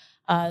bridges.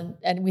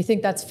 And we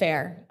think that's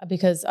fair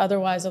because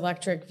otherwise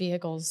electric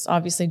vehicles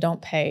obviously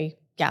don't pay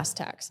gas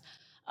tax.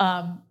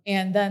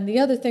 And then the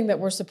other thing that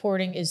we're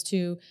supporting is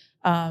to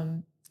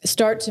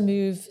start to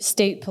move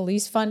state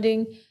police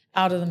funding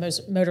out of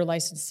the motor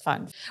license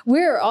fund.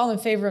 We're all in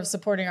favor of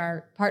supporting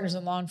our partners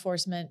in law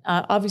enforcement.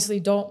 Obviously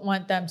don't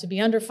want them to be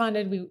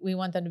underfunded. We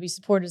want them to be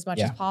supported as much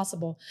as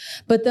possible.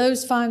 But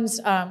those funds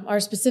are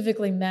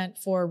specifically meant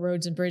for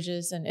roads and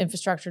bridges and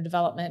infrastructure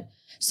development.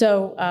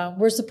 So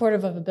we're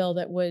supportive of a bill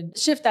that would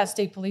shift that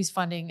state police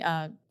funding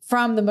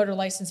from the motor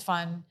license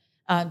fund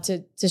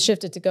to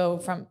shift it to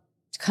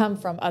come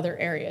from other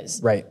areas.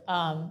 Right.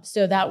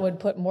 So that would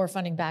put more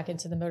funding back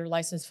into the motor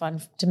license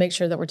fund to make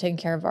sure that we're taking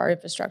care of our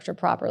infrastructure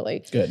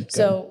properly. Good.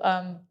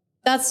 So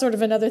that's sort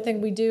of another thing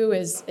we do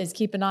is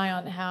keep an eye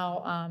on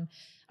how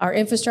our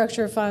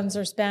infrastructure funds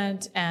are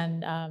spent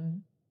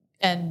and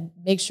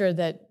make sure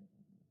that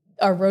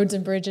our roads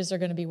and bridges are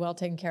going to be well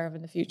taken care of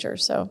in the future.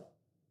 So.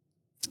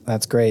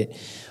 That's great.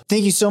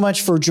 Thank you so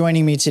much for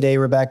joining me today,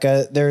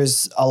 Rebecca.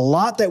 There's a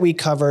lot that we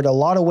covered, a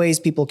lot of ways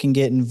people can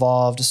get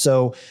involved.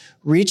 So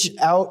reach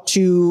out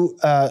to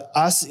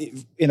us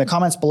in the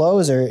comments below.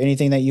 Is there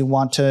anything that you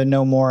want to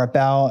know more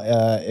about?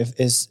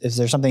 Is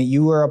there something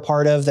you were a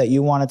part of that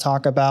you want to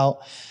talk about?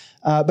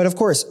 But of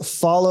course,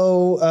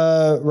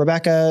 follow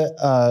Rebecca,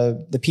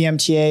 the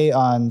PMTA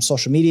on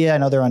social media. I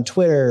know they're on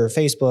Twitter,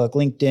 Facebook,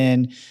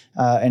 LinkedIn,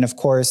 and of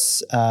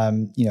course,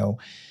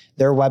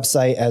 their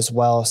website as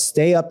well.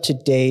 Stay up to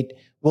date.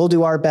 We'll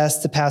do our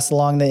best to pass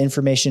along the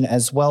information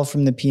as well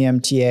from the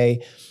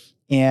PMTA.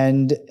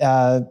 And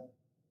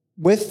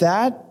with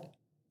that,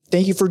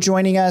 thank you for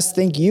joining us.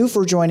 Thank you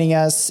for joining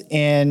us.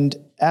 And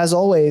as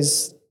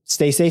always,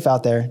 stay safe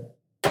out there.